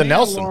to be at the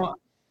Nelson.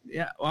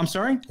 Yeah, I'm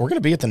sorry. We're going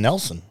to be at the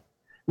Nelson.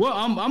 Well,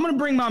 I'm going to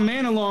bring my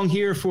man along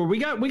here for we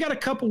got a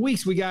couple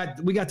weeks. We got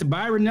the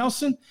Byron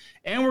Nelson,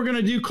 and we're going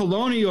to do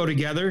Colonial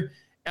together.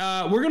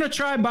 We're going to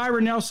try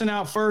Byron Nelson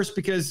out first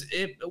because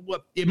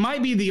it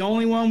might be the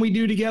only one we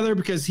do together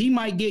because he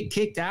might get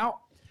kicked out.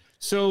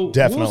 So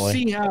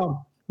definitely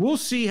we'll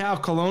see how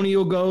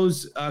Colonial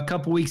goes a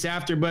couple weeks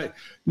after. But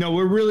no,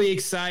 we're really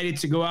excited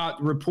to go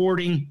out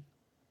reporting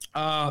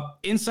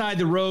inside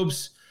the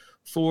ropes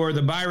for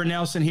the Byron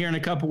Nelson here in a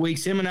couple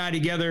weeks. Him and I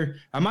together.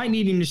 I might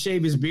need him to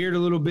shave his beard a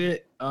little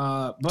bit,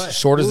 but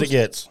short as it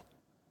gets.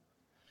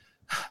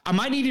 I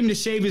might need him to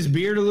shave his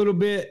beard a little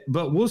bit,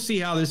 but we'll see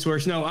how this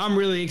works. No, I'm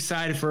really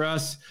excited for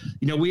us.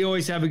 We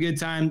always have a good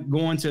time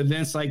going to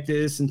events like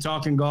this and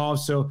talking golf.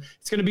 So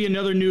it's going to be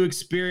another new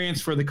experience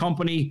for the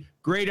company.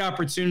 Great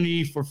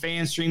opportunity for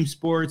FanStream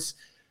Sports.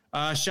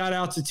 Shout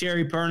out to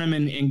Terry Purnham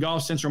and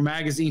Golf Central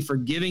Magazine for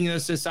giving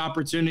us this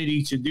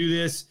opportunity to do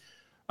this.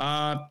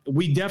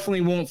 We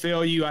definitely won't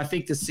fail you. I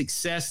think the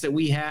success that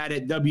we had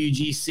at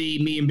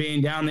WGC, me and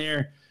being down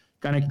there,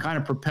 going to kind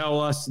of propel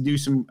us to do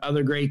some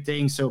other great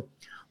things. So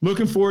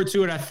looking forward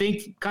to it. I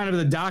think kind of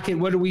the docket,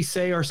 what do we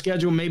say, our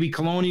schedule, maybe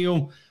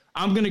Colonial.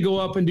 I'm going to go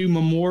up and do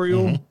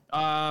Memorial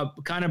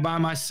kind of by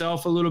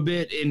myself a little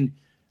bit. And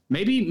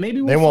maybe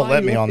they won't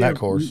let me on that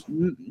course.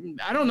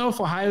 I don't know if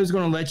Ohio's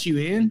going to let you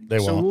in. They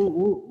won't.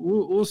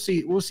 We'll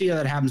see. We'll see how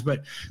that happens.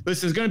 But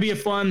listen, it's going to be a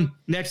fun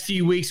next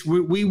few weeks.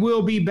 We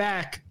will be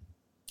back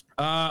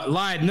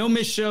live. No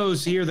missed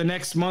shows here the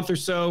next month or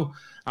so.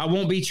 I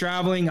won't be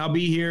traveling. I'll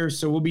be here.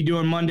 So we'll be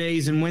doing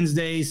Mondays and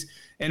Wednesdays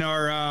and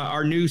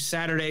our new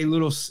Saturday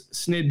little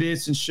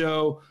snidbits and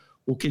show.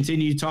 We'll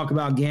continue to talk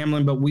about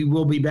gambling, but we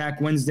will be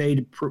back Wednesday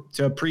to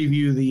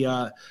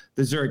preview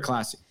the Zurich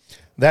Classic.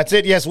 That's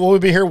it. Yes, we'll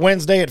be here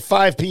Wednesday at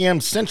 5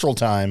 p.m. Central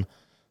Time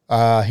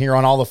here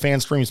on all the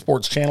FanStream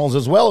Sports channels,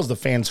 as well as the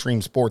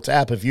FanStream Sports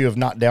app. If you have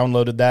not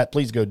downloaded that,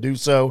 please go do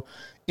so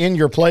in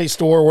your Play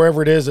Store,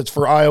 wherever it is. It's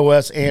for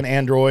iOS and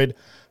Android.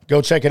 Go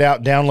check it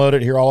out, download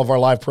it, hear all of our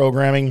live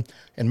programming,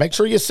 and make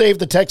sure you save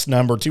the text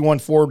number,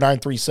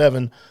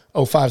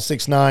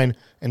 214-937-0569,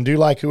 and do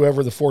like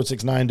whoever the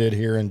 469 did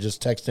here and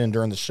just text in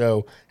during the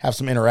show. Have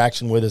some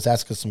interaction with us,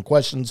 ask us some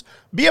questions.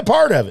 Be a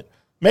part of it.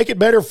 Make it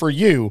better for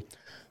you.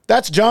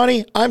 That's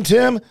Johnny. I'm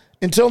Tim.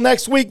 Until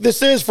next week,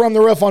 this is From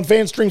the Rough on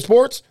FanStream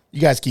Sports.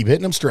 You guys keep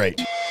hitting them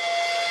straight.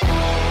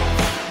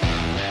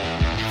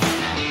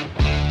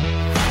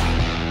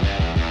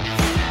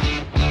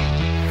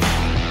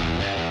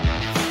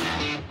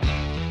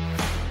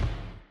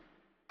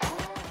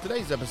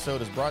 Today's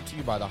episode is brought to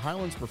you by the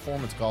Highlands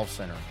Performance Golf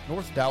Center,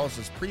 North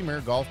Dallas's premier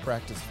golf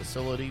practice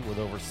facility with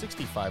over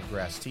 65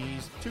 grass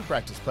tees, 2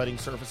 practice putting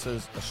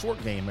surfaces, a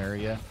short game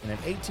area, and an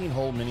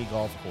 18-hole mini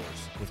golf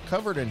course. With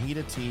covered and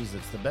heated tees,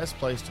 it's the best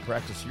place to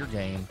practice your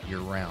game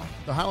year-round.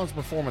 The Highlands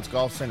Performance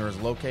Golf Center is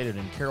located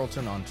in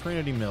Carrollton on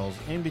Trinity Mills,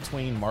 in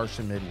between Marsh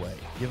and Midway.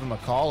 Give them a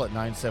call at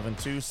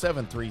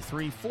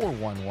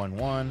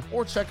 972-733-4111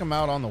 or check them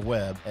out on the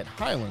web at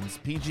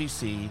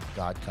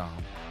highlandspgc.com.